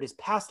Holy Spirit is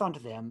passed on to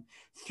them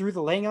through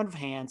the laying out of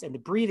hands and the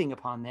breathing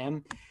upon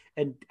them.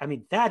 And I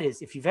mean, that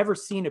is, if you've ever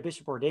seen a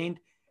bishop ordained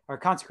or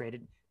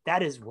consecrated,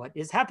 that is what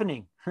is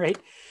happening, right?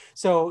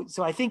 So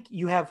I think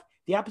you have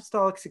the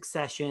apostolic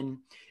succession,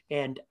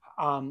 and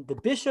the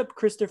bishop,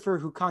 Christopher,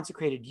 who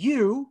consecrated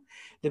you,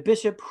 the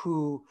bishop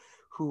who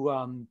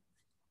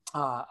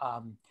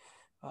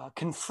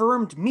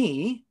confirmed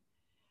me,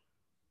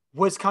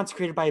 was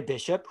consecrated by a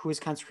bishop, who was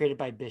consecrated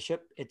by a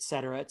bishop, et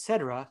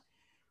cetera,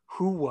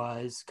 who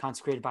was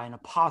consecrated by an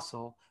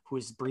apostle, who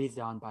was breathed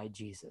on by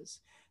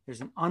Jesus.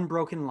 There's an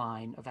unbroken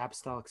line of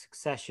apostolic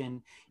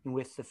succession in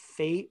which the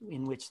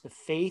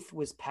faith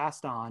was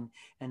passed on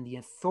and the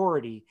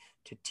authority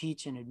to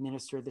teach and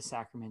administer the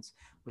sacraments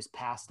was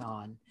passed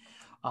on.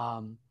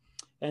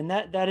 And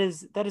that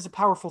is a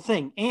powerful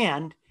thing.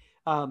 And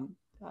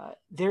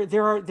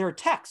there are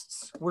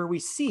texts where we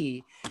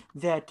see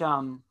that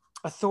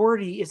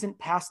authority isn't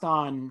passed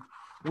on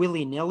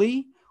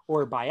willy-nilly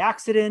or by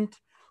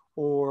accident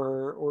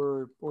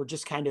or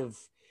just kind of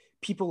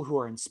people who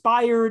are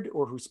inspired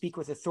or who speak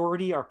with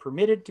authority are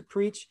permitted to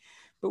preach,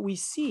 but we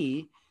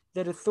see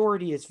that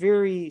authority is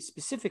very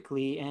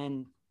specifically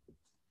and,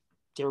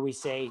 dare we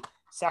say,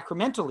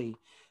 sacramentally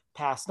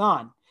passed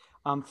on.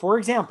 For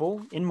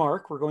example, in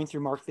Mark, we're going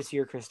through Mark this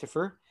year,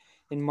 Christopher.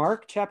 In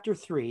Mark chapter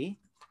 3,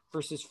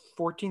 verses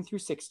 14 through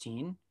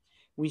 16,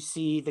 we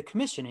see the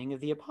commissioning of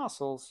the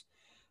apostles,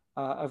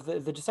 of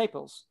the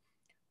disciples.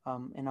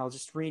 And I'll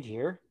just read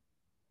here.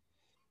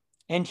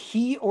 And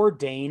he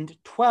ordained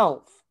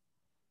 12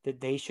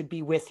 that they should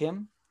be with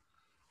him,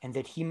 and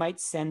that he might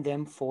send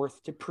them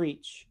forth to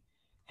preach,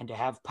 and to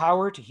have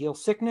power to heal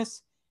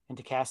sickness, and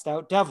to cast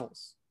out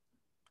devils.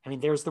 I mean,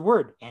 there's the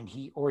word, and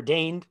he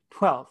ordained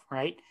 12,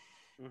 right?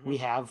 Mm-hmm. We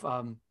have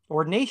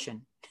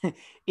ordination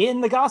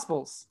in the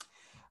Gospels.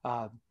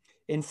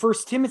 In 1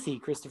 Timothy,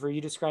 Christopher,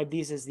 you describe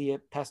these as the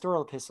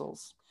pastoral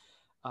epistles.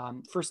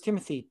 1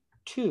 Timothy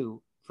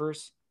 2,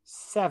 verse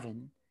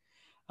 7,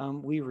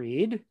 we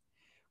read,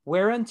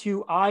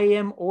 whereunto I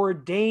am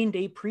ordained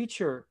a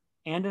preacher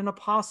and an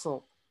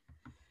apostle.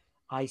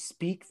 I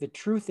speak the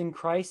truth in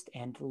Christ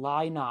and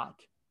lie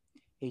not,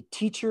 a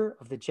teacher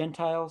of the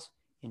Gentiles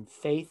in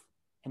faith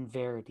and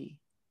verity.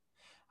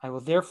 I will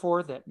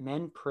therefore that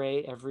men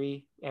pray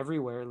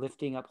everywhere,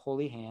 lifting up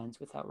holy hands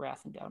without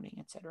wrath and doubting,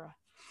 etc.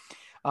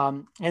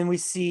 And we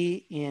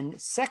see in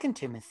 2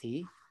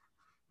 Timothy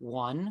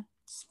 1,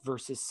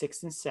 verses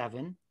 6 and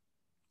 7,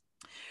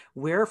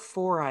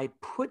 wherefore I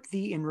put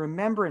thee in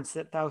remembrance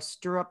that thou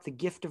stir up the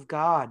gift of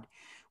God,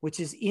 which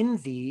is in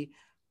thee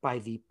by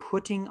the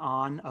putting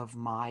on of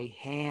my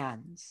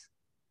hands.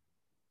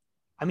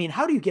 I mean,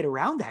 how do you get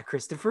around that,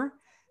 Christopher?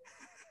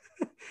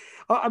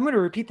 I'm going to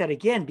repeat that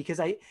again, because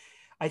I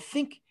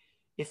think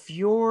if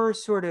you're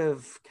sort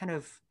of kind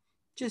of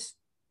just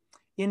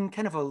in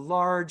kind of a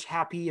large,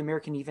 happy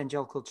American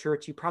evangelical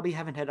church, you probably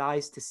haven't had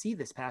eyes to see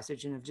this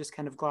passage and have just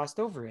kind of glossed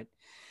over it.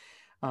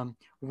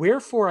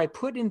 Wherefore I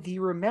put in thee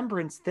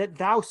remembrance that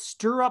thou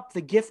stir up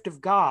the gift of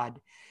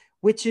God,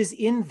 which is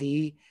in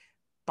thee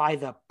by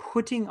the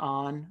putting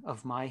on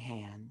of my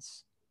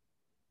hands.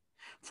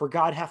 For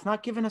God hath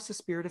not given us a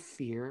spirit of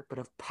fear, but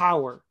of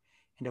power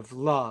and of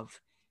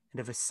love and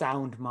of a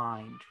sound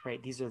mind,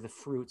 right? These are the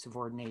fruits of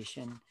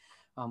ordination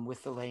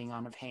with the laying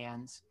on of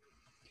hands.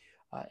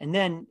 And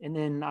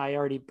then I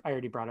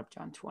already brought up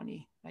John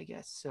 20, I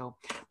guess. So,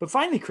 but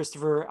finally,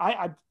 Christopher,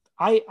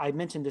 I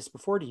mentioned this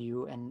before to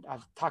you, and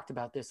I've talked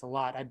about this a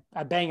lot.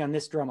 I bang on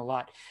this drum a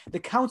lot. The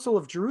Council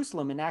of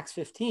Jerusalem in Acts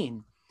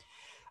 15.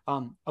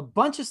 A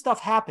bunch of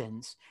stuff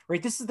happens,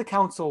 right? This is the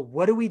council.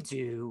 What do we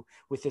do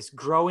with this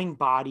growing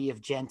body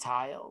of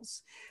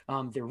Gentiles?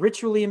 They're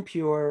ritually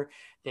impure.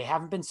 They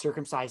haven't been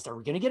circumcised. Are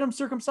we going to get them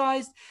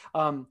circumcised?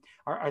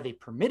 Are they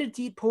permitted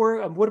to eat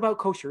pork? What about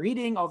kosher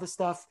eating? All this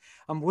stuff.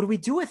 What do we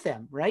do with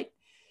them, right?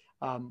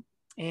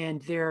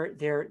 And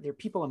they're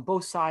people on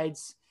both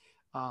sides.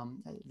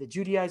 The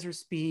Judaizers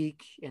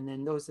speak, and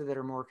then those that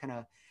are more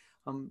kind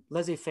of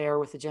laissez-faire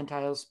with the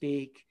Gentiles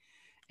speak.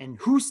 And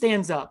who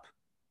stands up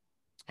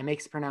and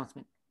makes a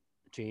pronouncement?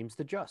 James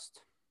the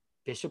Just,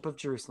 Bishop of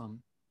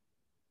Jerusalem.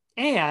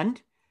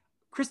 And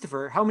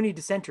Christopher, how many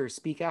dissenters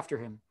speak after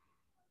him?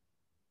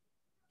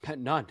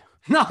 None.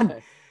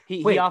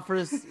 He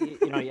offers,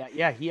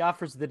 he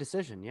offers the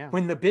decision. Yeah.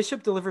 When the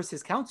bishop delivers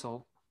his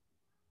counsel,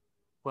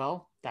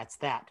 well, that's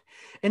that.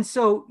 And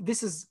so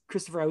this is,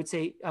 Christopher, I would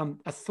say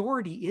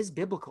authority is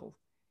biblical.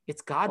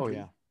 It's godly. Oh,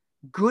 yeah.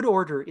 Good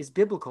order is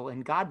biblical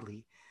and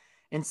godly.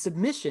 And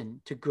submission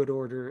to good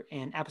order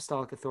and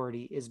apostolic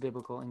authority is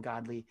biblical and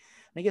godly.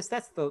 And I guess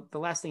that's the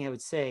last thing I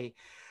would say.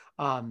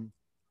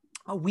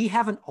 We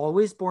haven't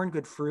always borne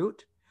good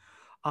fruit,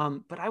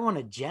 but I want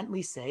to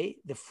gently say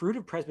the fruit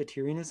of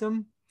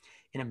Presbyterianism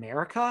in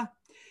America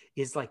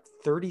is like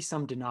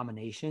 30-some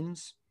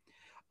denominations.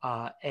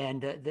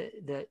 And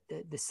the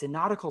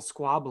synodical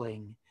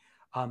squabbling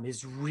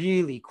is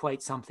really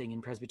quite something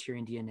in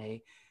Presbyterian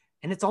DNA.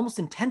 And it's almost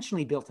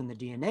intentionally built in the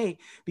DNA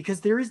because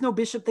there is no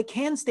bishop that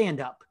can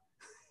stand up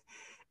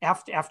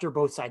after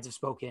both sides have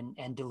spoken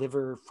and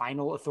deliver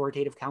final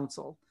authoritative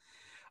counsel.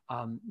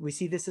 We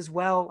see this as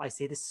well. I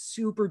say this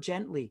super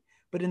gently,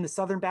 but in the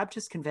Southern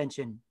Baptist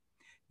Convention,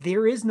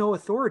 there is no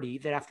authority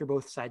that after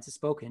both sides have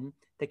spoken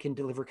that can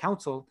deliver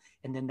counsel,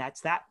 and then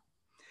that's that.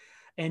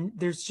 And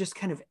there's just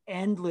kind of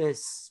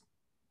endless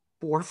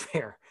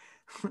warfare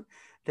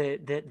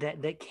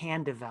that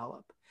can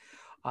develop.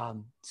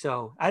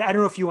 So I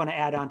don't know if you want to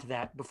add on to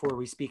that before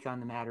we speak on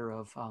the matter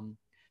of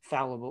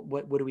fallible.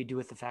 What do we do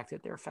with the fact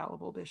that they're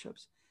fallible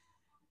bishops?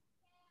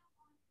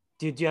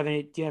 Do you have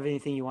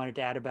anything you wanted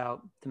to add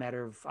about the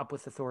matter of up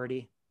with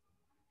authority?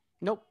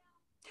 Nope.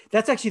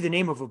 That's actually the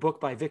name of a book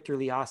by Victor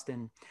Lee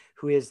Austin,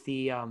 who is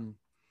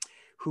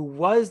who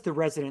was the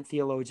resident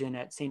theologian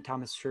at St.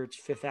 Thomas Church,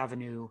 Fifth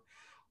Avenue,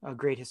 a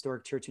great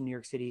historic church in New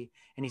York City.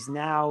 And he's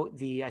now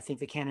the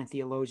canon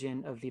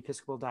theologian of the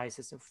Episcopal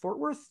Diocese of Fort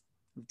Worth,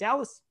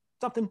 Dallas,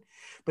 something.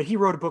 But he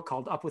wrote a book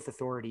called Up with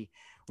Authority,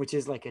 which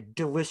is like a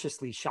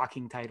deliciously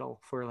shocking title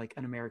for like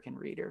an American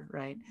reader,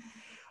 right?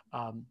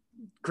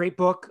 Great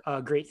book,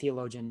 great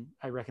theologian.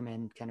 I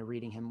recommend kind of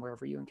reading him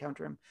wherever you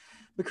encounter him.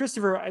 But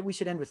Christopher, we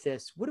should end with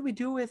this. What do we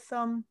do with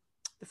the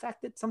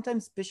fact that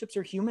sometimes bishops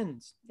are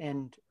humans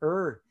and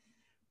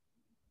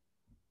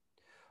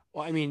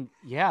Well, I mean,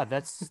 yeah,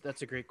 that's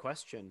a great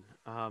question.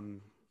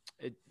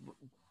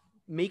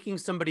 Making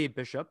somebody a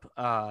bishop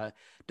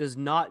does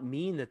not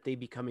mean that they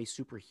become a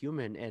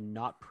superhuman and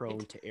not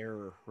prone to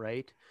error,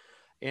 right?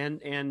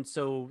 And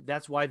so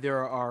that's why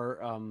there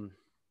are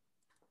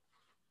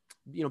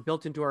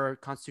built into our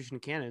constitution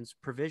and canons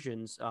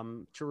provisions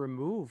to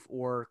remove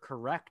or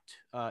correct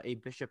a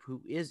bishop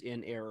who is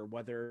in error,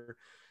 whether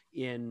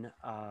in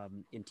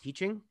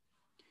teaching,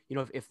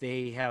 if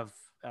they have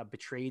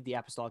betrayed the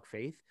apostolic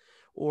faith,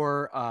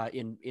 or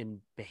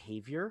in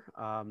behavior.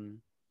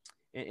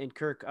 And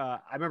Kirk, I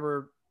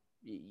remember,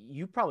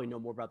 you probably know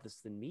more about this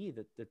than me,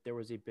 that there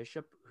was a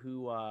bishop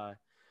who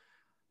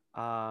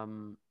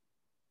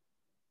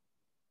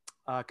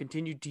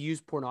continued to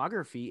use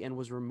pornography and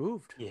was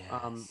removed. Yes.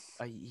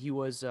 He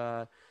was,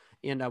 and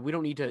we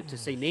don't need to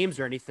say names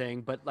or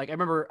anything, but like, I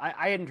remember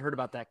I hadn't heard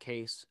about that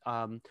case.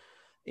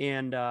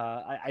 And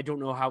I don't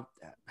know how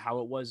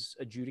it was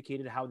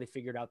adjudicated, how they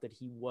figured out that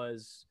he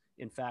was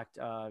in fact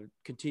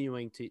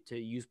continuing to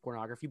use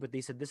pornography, but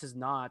they said this is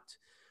not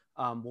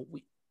what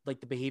we like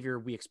the behavior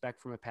we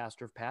expect from a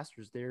pastor of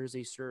pastors. There's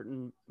a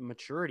certain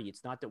maturity.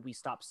 It's not that we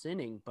stop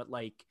sinning, but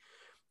like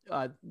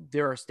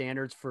there are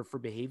standards for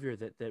behavior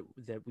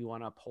that we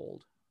want to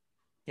uphold.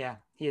 Yeah,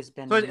 he has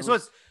been.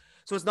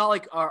 So it's not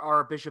like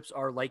our bishops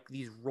are like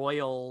these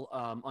royal,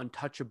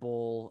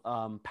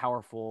 untouchable,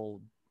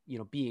 powerful,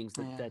 beings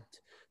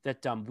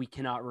that we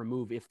cannot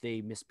remove if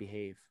they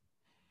misbehave.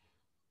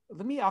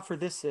 Let me offer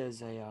this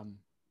as an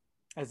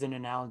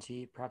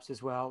analogy, perhaps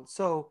as well.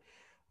 So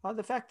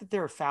the fact that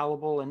there are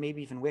fallible and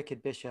maybe even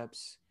wicked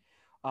bishops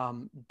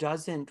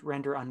doesn't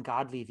render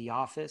ungodly the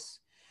office.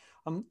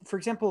 For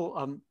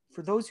example,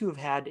 for those who have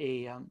had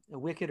a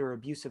wicked or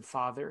abusive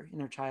father in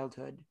their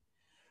childhood,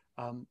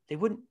 they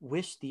wouldn't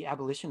wish the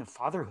abolition of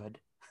fatherhood.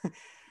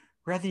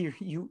 Rather,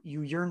 you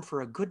yearn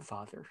for a good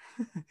father.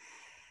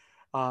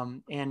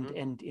 And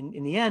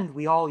in the end,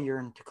 we all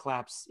yearn to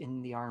collapse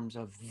in the arms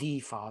of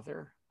the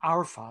Father,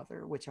 our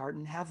Father, which art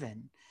in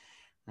heaven,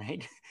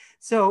 right?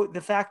 So the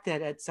fact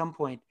that at some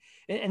point,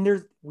 and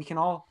we can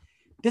all,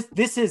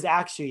 this is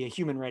actually a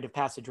human rite of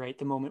passage, right?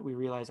 The moment we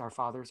realize our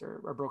fathers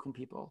are broken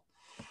people.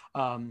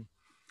 And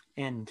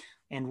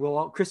we'll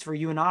all, Christopher,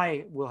 you and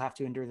I will have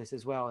to endure this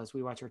as well as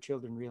we watch our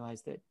children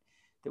realize that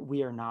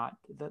we are not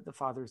the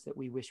fathers that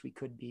we wish we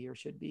could be or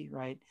should be,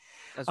 right?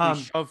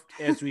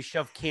 As we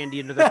shove candy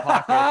into their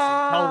pockets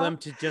and tell them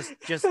to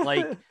just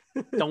like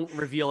don't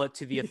reveal it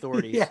to the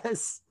authorities.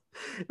 Yes,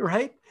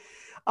 right.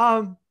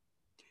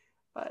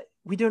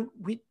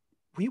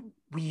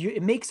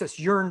 It makes us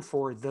yearn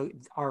for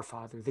our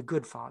Father, the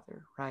good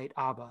Father, right?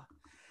 Abba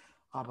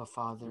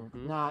Father.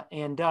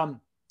 Mm-hmm.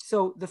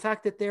 So the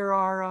fact that there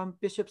are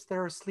bishops that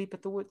are asleep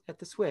at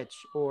the switch,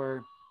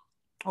 or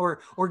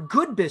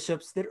good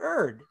bishops that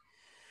erred,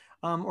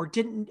 or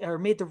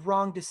made the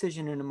wrong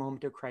decision in a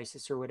moment of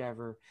crisis or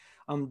whatever,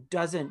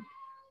 doesn't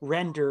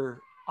render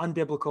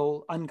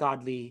unbiblical,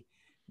 ungodly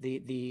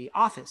the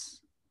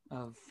office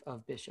of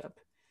bishop.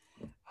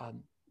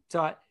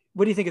 So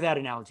what do you think of that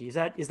analogy? Is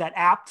that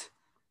apt?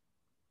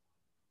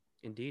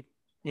 Indeed.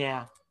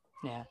 Yeah.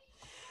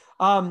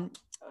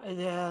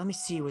 Let me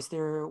see. Was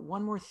there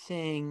one more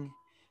thing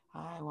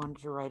I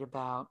wanted to write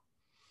about?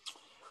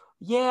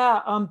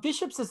 Yeah,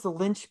 bishops as the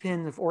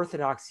linchpin of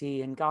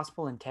orthodoxy and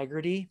gospel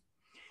integrity.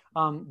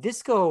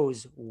 This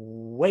goes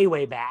way,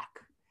 way back.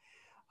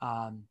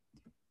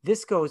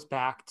 This goes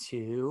back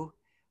to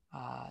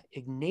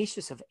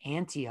Ignatius of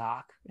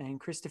Antioch. And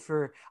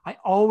Christopher, I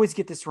always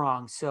get this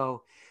wrong,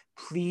 so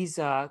please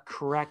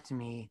correct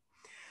me.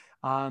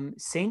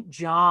 St.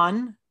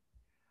 John,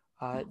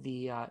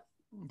 the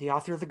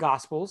author of the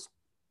Gospels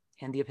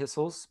and the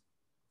epistles,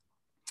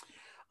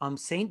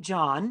 St.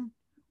 John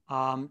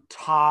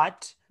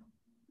taught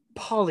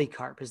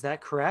Polycarp. Is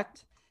that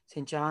correct?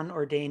 St. John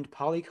ordained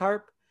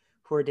Polycarp,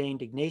 who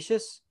ordained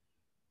Ignatius,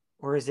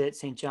 or is it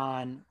St.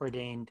 John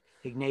ordained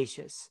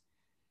Ignatius?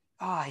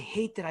 Oh, I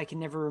hate that I can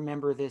never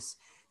remember this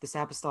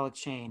apostolic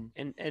chain.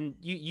 And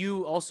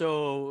you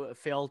also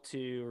fail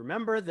to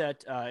remember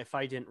that if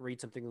I didn't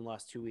read something in the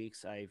last 2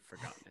 weeks, I've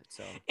forgotten it.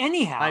 So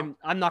anyhow,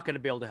 I'm not going to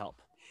be able to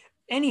help.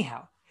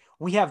 Anyhow,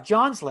 we have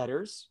John's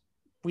letters.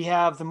 We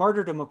have the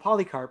martyrdom of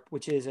Polycarp,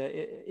 which is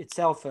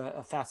itself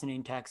a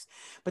fascinating text.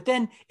 But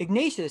then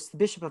Ignatius, the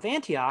bishop of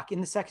Antioch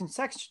in the second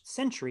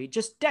century,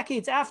 just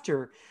decades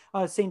after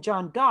St.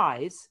 John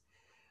dies,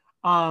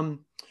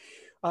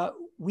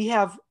 we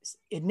have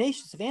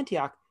Ignatius of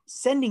Antioch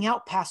sending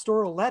out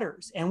pastoral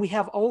letters. And we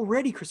have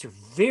already, Christopher,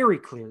 very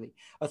clearly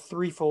a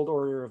threefold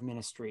order of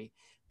ministry: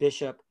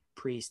 bishop,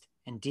 priest,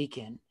 and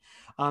deacon.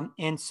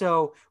 And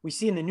so we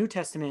see in the New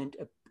Testament,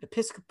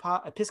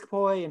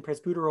 episcopoi and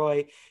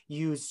presbyteroi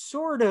use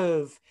sort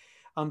of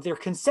they're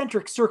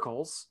concentric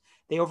circles.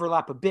 They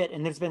overlap a bit,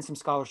 and there's been some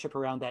scholarship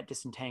around that,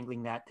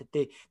 disentangling that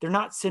they're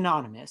not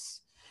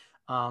synonymous.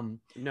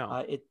 No.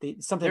 Sometimes they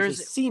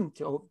There's- seem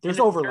to. There's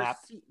And overlap.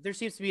 There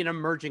seems to be an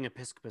emerging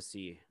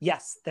episcopacy.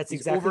 Yes, that's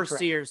These exactly correct.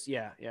 overseers.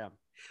 Yeah.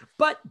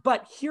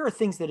 But here are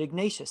things that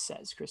Ignatius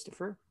says,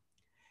 Christopher.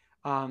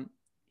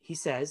 He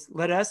says,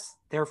 "Let us,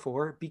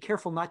 therefore, be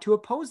careful not to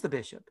oppose the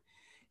bishop,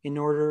 in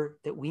order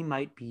that we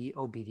might be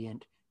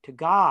obedient to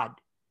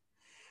God.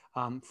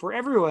 For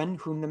everyone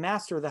whom the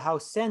master of the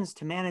house sends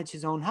to manage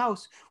his own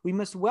house, we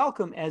must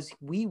welcome as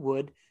we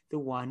would the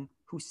one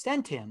who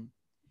sent him.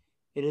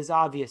 It is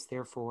obvious,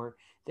 therefore,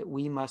 that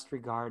we must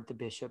regard the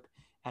bishop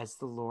as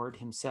the Lord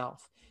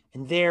himself."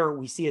 And there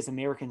we see as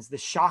Americans the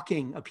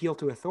shocking appeal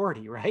to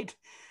authority, right?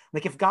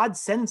 Like if God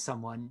sends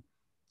someone,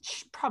 you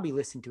should probably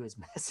listen to his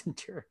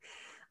messenger,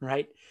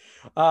 right?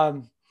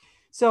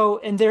 So,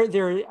 and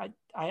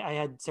I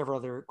had several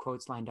other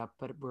quotes lined up,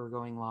 but we're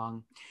going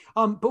long.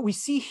 But we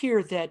see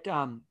here that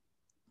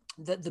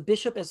the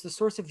bishop as the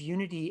source of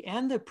unity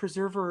and the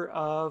preserver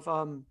of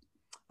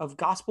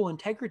gospel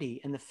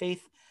integrity and the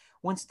faith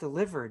once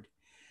delivered.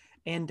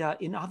 And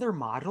in other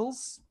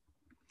models,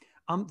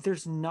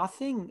 there's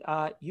nothing.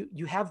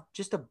 You have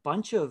just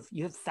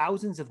you have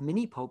thousands of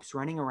mini popes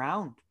running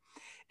around,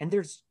 and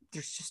there's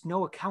just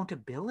no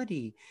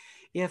accountability.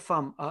 If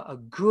a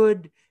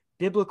good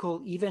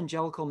biblical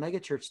evangelical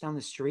megachurch down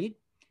the street,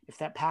 if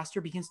that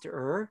pastor begins to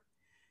err,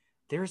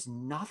 there's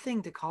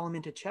nothing to call him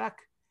into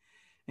check.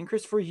 And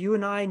Christopher, you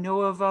and I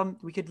know of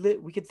we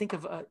could think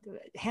of a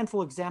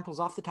handful of examples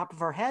off the top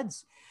of our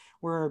heads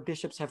where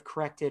bishops have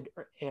corrected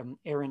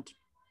errant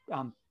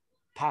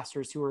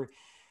pastors who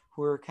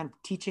are kind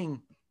of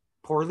teaching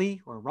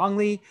poorly or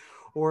wrongly,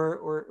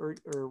 or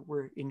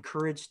were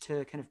encouraged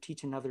to kind of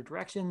teach in other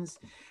directions.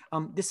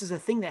 This is a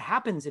thing that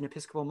happens in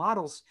Episcopal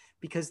models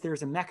because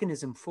there's a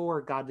mechanism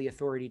for godly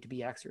authority to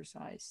be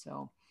exercised.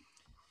 So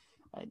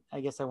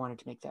I guess I wanted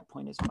to make that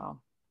point as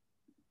well.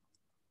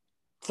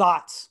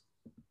 Thoughts?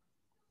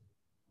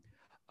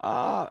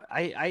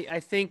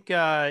 I think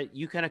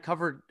you kind of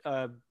covered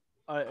a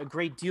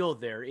great deal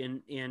there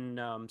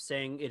in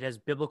saying it has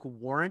biblical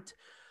warrant,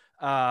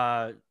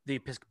 the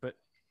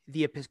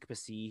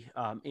episcopacy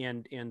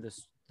and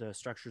the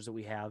structures that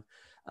we have.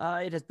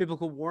 It has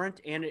biblical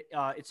warrant, and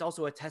it's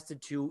also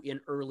attested to in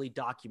early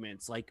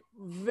documents, like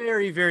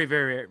very, very,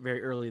 very,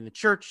 very early in the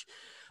church,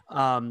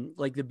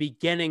 like the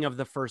beginning of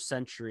the first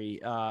century.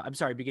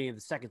 Beginning of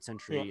the second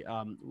century.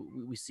 Yeah.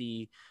 We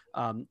see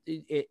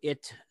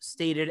it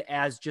stated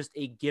as just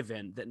a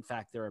given that in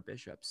fact there are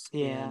bishops.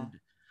 Yeah.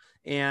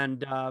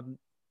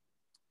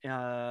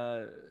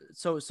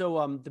 So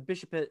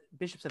the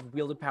bishops have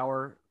wielded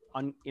power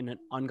in an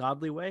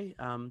ungodly way,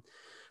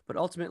 but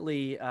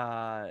ultimately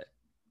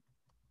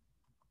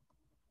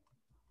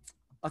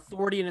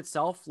authority in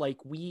itself, like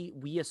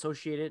we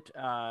associate it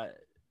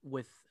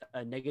with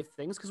negative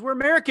things because we're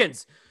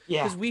Americans.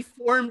 Yeah. Because we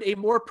formed a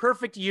more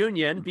perfect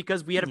union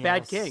because we had a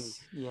bad king.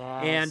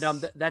 Yes. And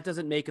that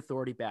doesn't make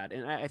authority bad.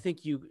 And I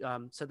think you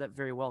said that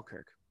very well,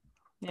 Kirk.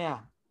 Yeah.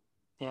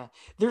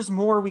 There's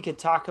more we could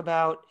talk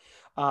about.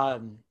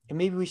 And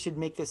maybe we should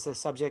make this a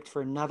subject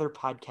for another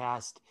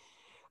podcast.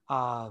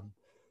 The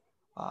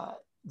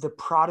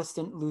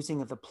Protestant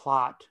losing of the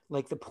plot.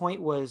 Like the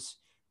point was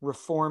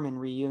reform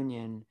and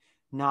reunion,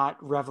 not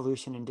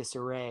revolution and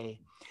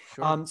disarray.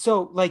 Sure.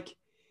 So like,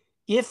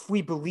 if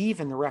we believe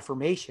in the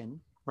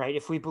Reformation, right?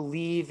 If we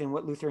believe in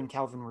what Luther and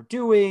Calvin were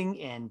doing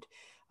and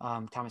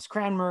Thomas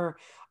Cranmer,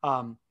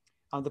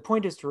 the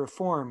point is to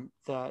reform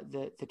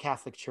the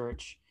Catholic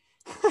Church,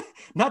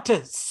 not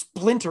to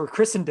splinter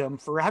Christendom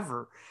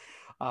forever.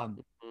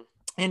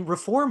 And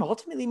reform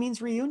ultimately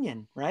means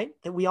reunion, right?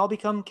 That we all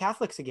become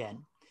Catholics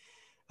again,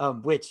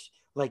 which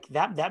like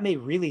that may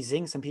really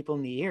zing some people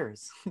in the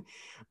ears,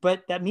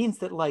 but that means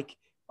that like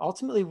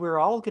ultimately we're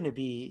all going to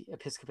be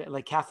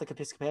Catholic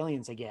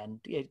Episcopalians again,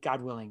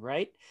 God willing,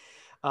 right?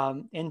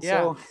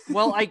 So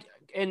well,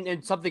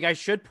 and something I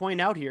should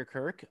point out here,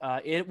 Kirk,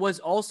 it was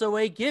also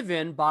a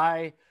given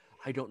by,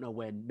 I don't know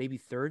when, maybe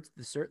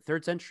the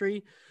third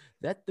century,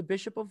 that the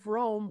Bishop of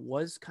Rome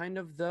was kind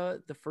of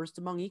the first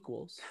among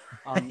equals.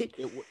 Right.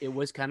 It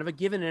was kind of a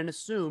given and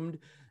assumed.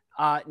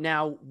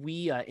 Now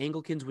we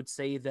Anglicans would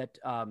say that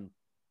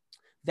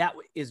that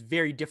is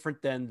very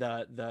different than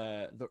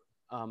the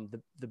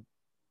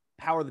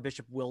power the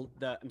bishop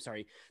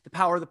the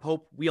power the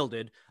Pope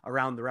wielded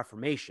around the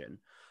Reformation.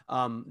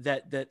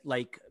 That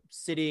like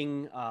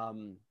sitting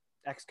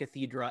ex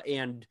cathedra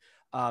and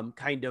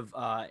kind of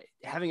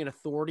having an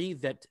authority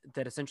that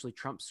essentially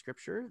trumps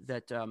Scripture,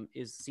 that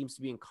seems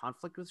to be in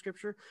conflict with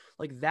Scripture,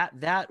 like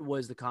that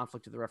was the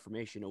conflict of the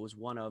Reformation. It was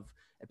one of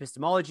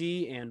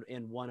epistemology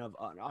and one of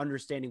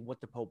understanding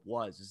what the Pope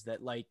was. Is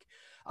that like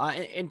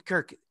and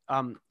Kirk,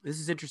 this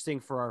is interesting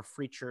for our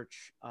free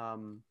church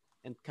and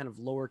kind of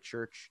lower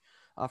church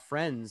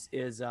friends.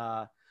 Is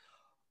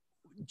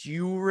do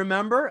you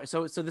remember?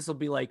 So this will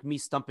be like me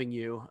stumping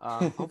you.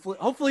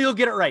 Hopefully you'll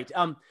get it right.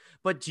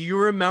 But do you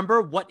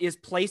remember what is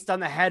placed on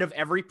the head of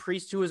every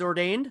priest who is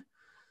ordained?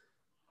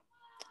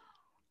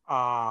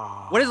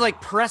 What is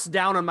like pressed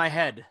down on my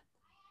head?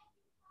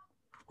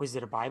 Was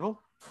it a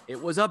Bible?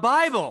 it was a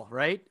Bible,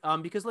 right?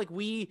 Because like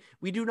we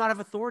do not have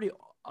authority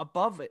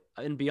above it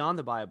and beyond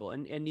the Bible,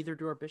 and neither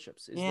do our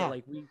bishops. Is Yeah. that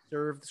like we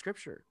serve the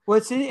Scripture? Well,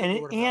 it's We serve the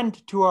Word of God.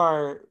 and to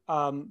our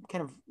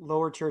kind of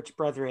lower church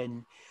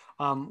brethren,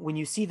 when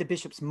you see the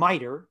bishop's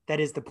mitre, that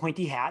is the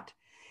pointy hat,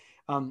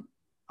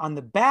 on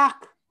the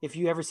back, if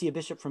you ever see a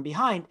bishop from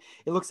behind,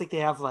 it looks like they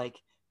have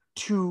like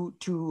two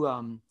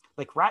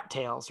like rat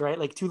tails, right?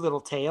 Like two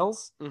little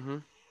tails. Mm-hmm.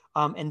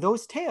 And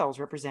those tails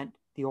represent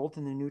the Old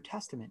and the New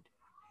Testament,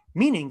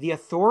 meaning the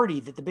authority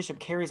that the bishop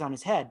carries on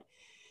his head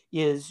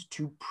is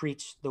to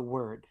preach the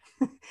word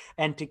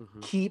and to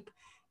Mhm. keep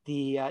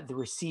the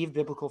received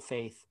biblical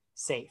faith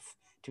safe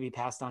to be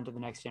passed on to the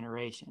next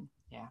generation.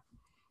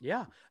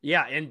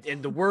 Yeah,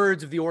 and the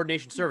words of the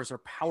ordination service are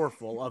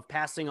powerful of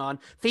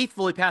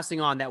faithfully passing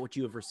on that which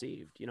you have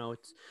received. You know,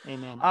 it's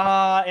Amen.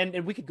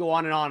 and we could go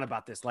on and on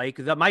about this. Like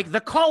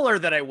the collar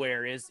that I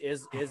wear is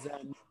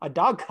A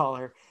dog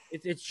collar.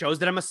 it shows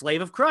that I'm a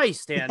slave of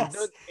Christ, and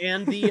Yes.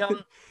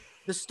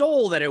 the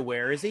stole that I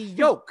wear is a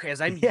yoke,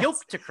 as I'm Yes.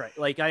 yoked to Christ.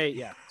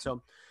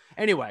 So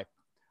anyway,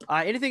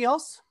 anything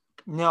else?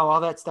 No, all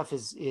that stuff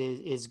is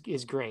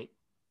great,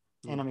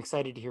 and I'm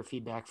excited to hear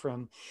feedback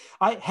from.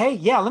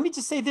 Let me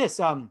just say this.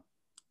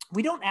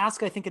 We don't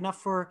ask, I think, enough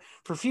for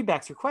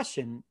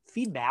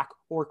feedback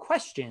or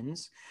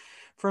questions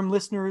from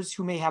listeners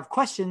who may have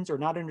questions or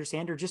not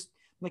understand or just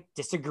like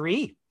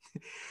disagree.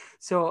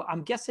 So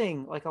I'm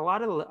guessing like a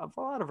lot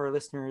of our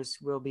listeners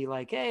will be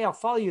like, "Hey, I'll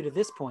follow you to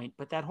this point,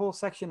 but that whole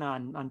section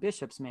on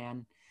bishops,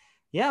 man,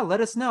 yeah,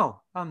 let us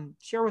know.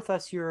 Share with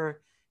us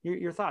your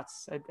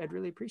thoughts. I'd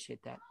really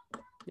appreciate that."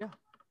 Yeah.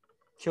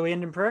 Shall we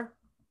end in prayer?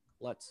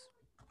 Let's.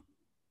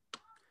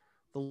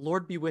 The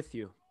Lord be with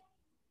you.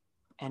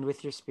 And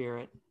with your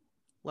spirit.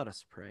 Let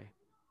us pray.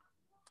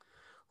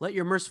 Let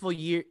your merciful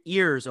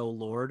ears, O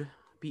Lord,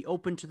 be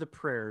open to the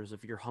prayers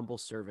of your humble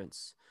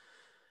servants,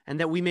 and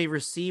that we may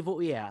receive what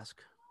we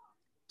ask.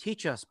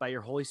 Teach us by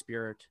your Holy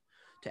Spirit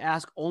to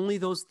ask only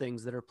those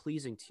things that are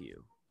pleasing to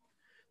you.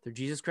 Through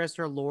Jesus Christ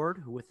our Lord,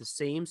 who with the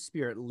same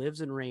Spirit lives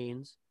and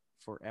reigns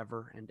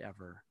forever and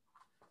ever.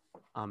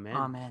 Amen.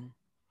 Amen.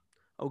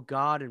 O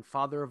God and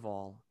Father of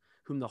all,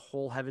 whom the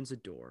whole heavens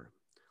adore,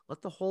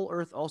 let the whole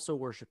earth also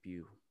worship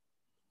you.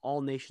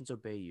 All nations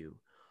obey you.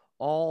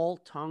 All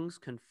tongues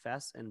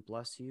confess and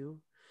bless you.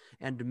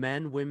 And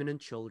men, women, and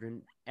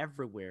children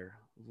everywhere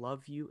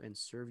love you and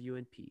serve you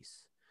in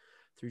peace.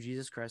 Through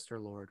Jesus Christ our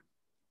Lord.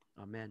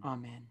 Amen.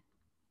 Amen.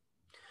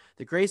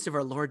 The grace of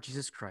our Lord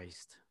Jesus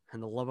Christ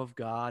and the love of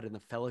God and the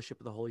fellowship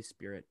of the Holy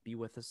Spirit be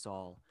with us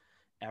all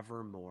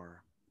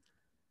evermore.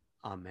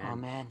 Amen.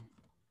 Amen.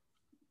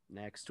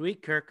 Next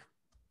week, Kirk.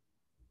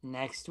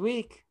 Next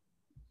week.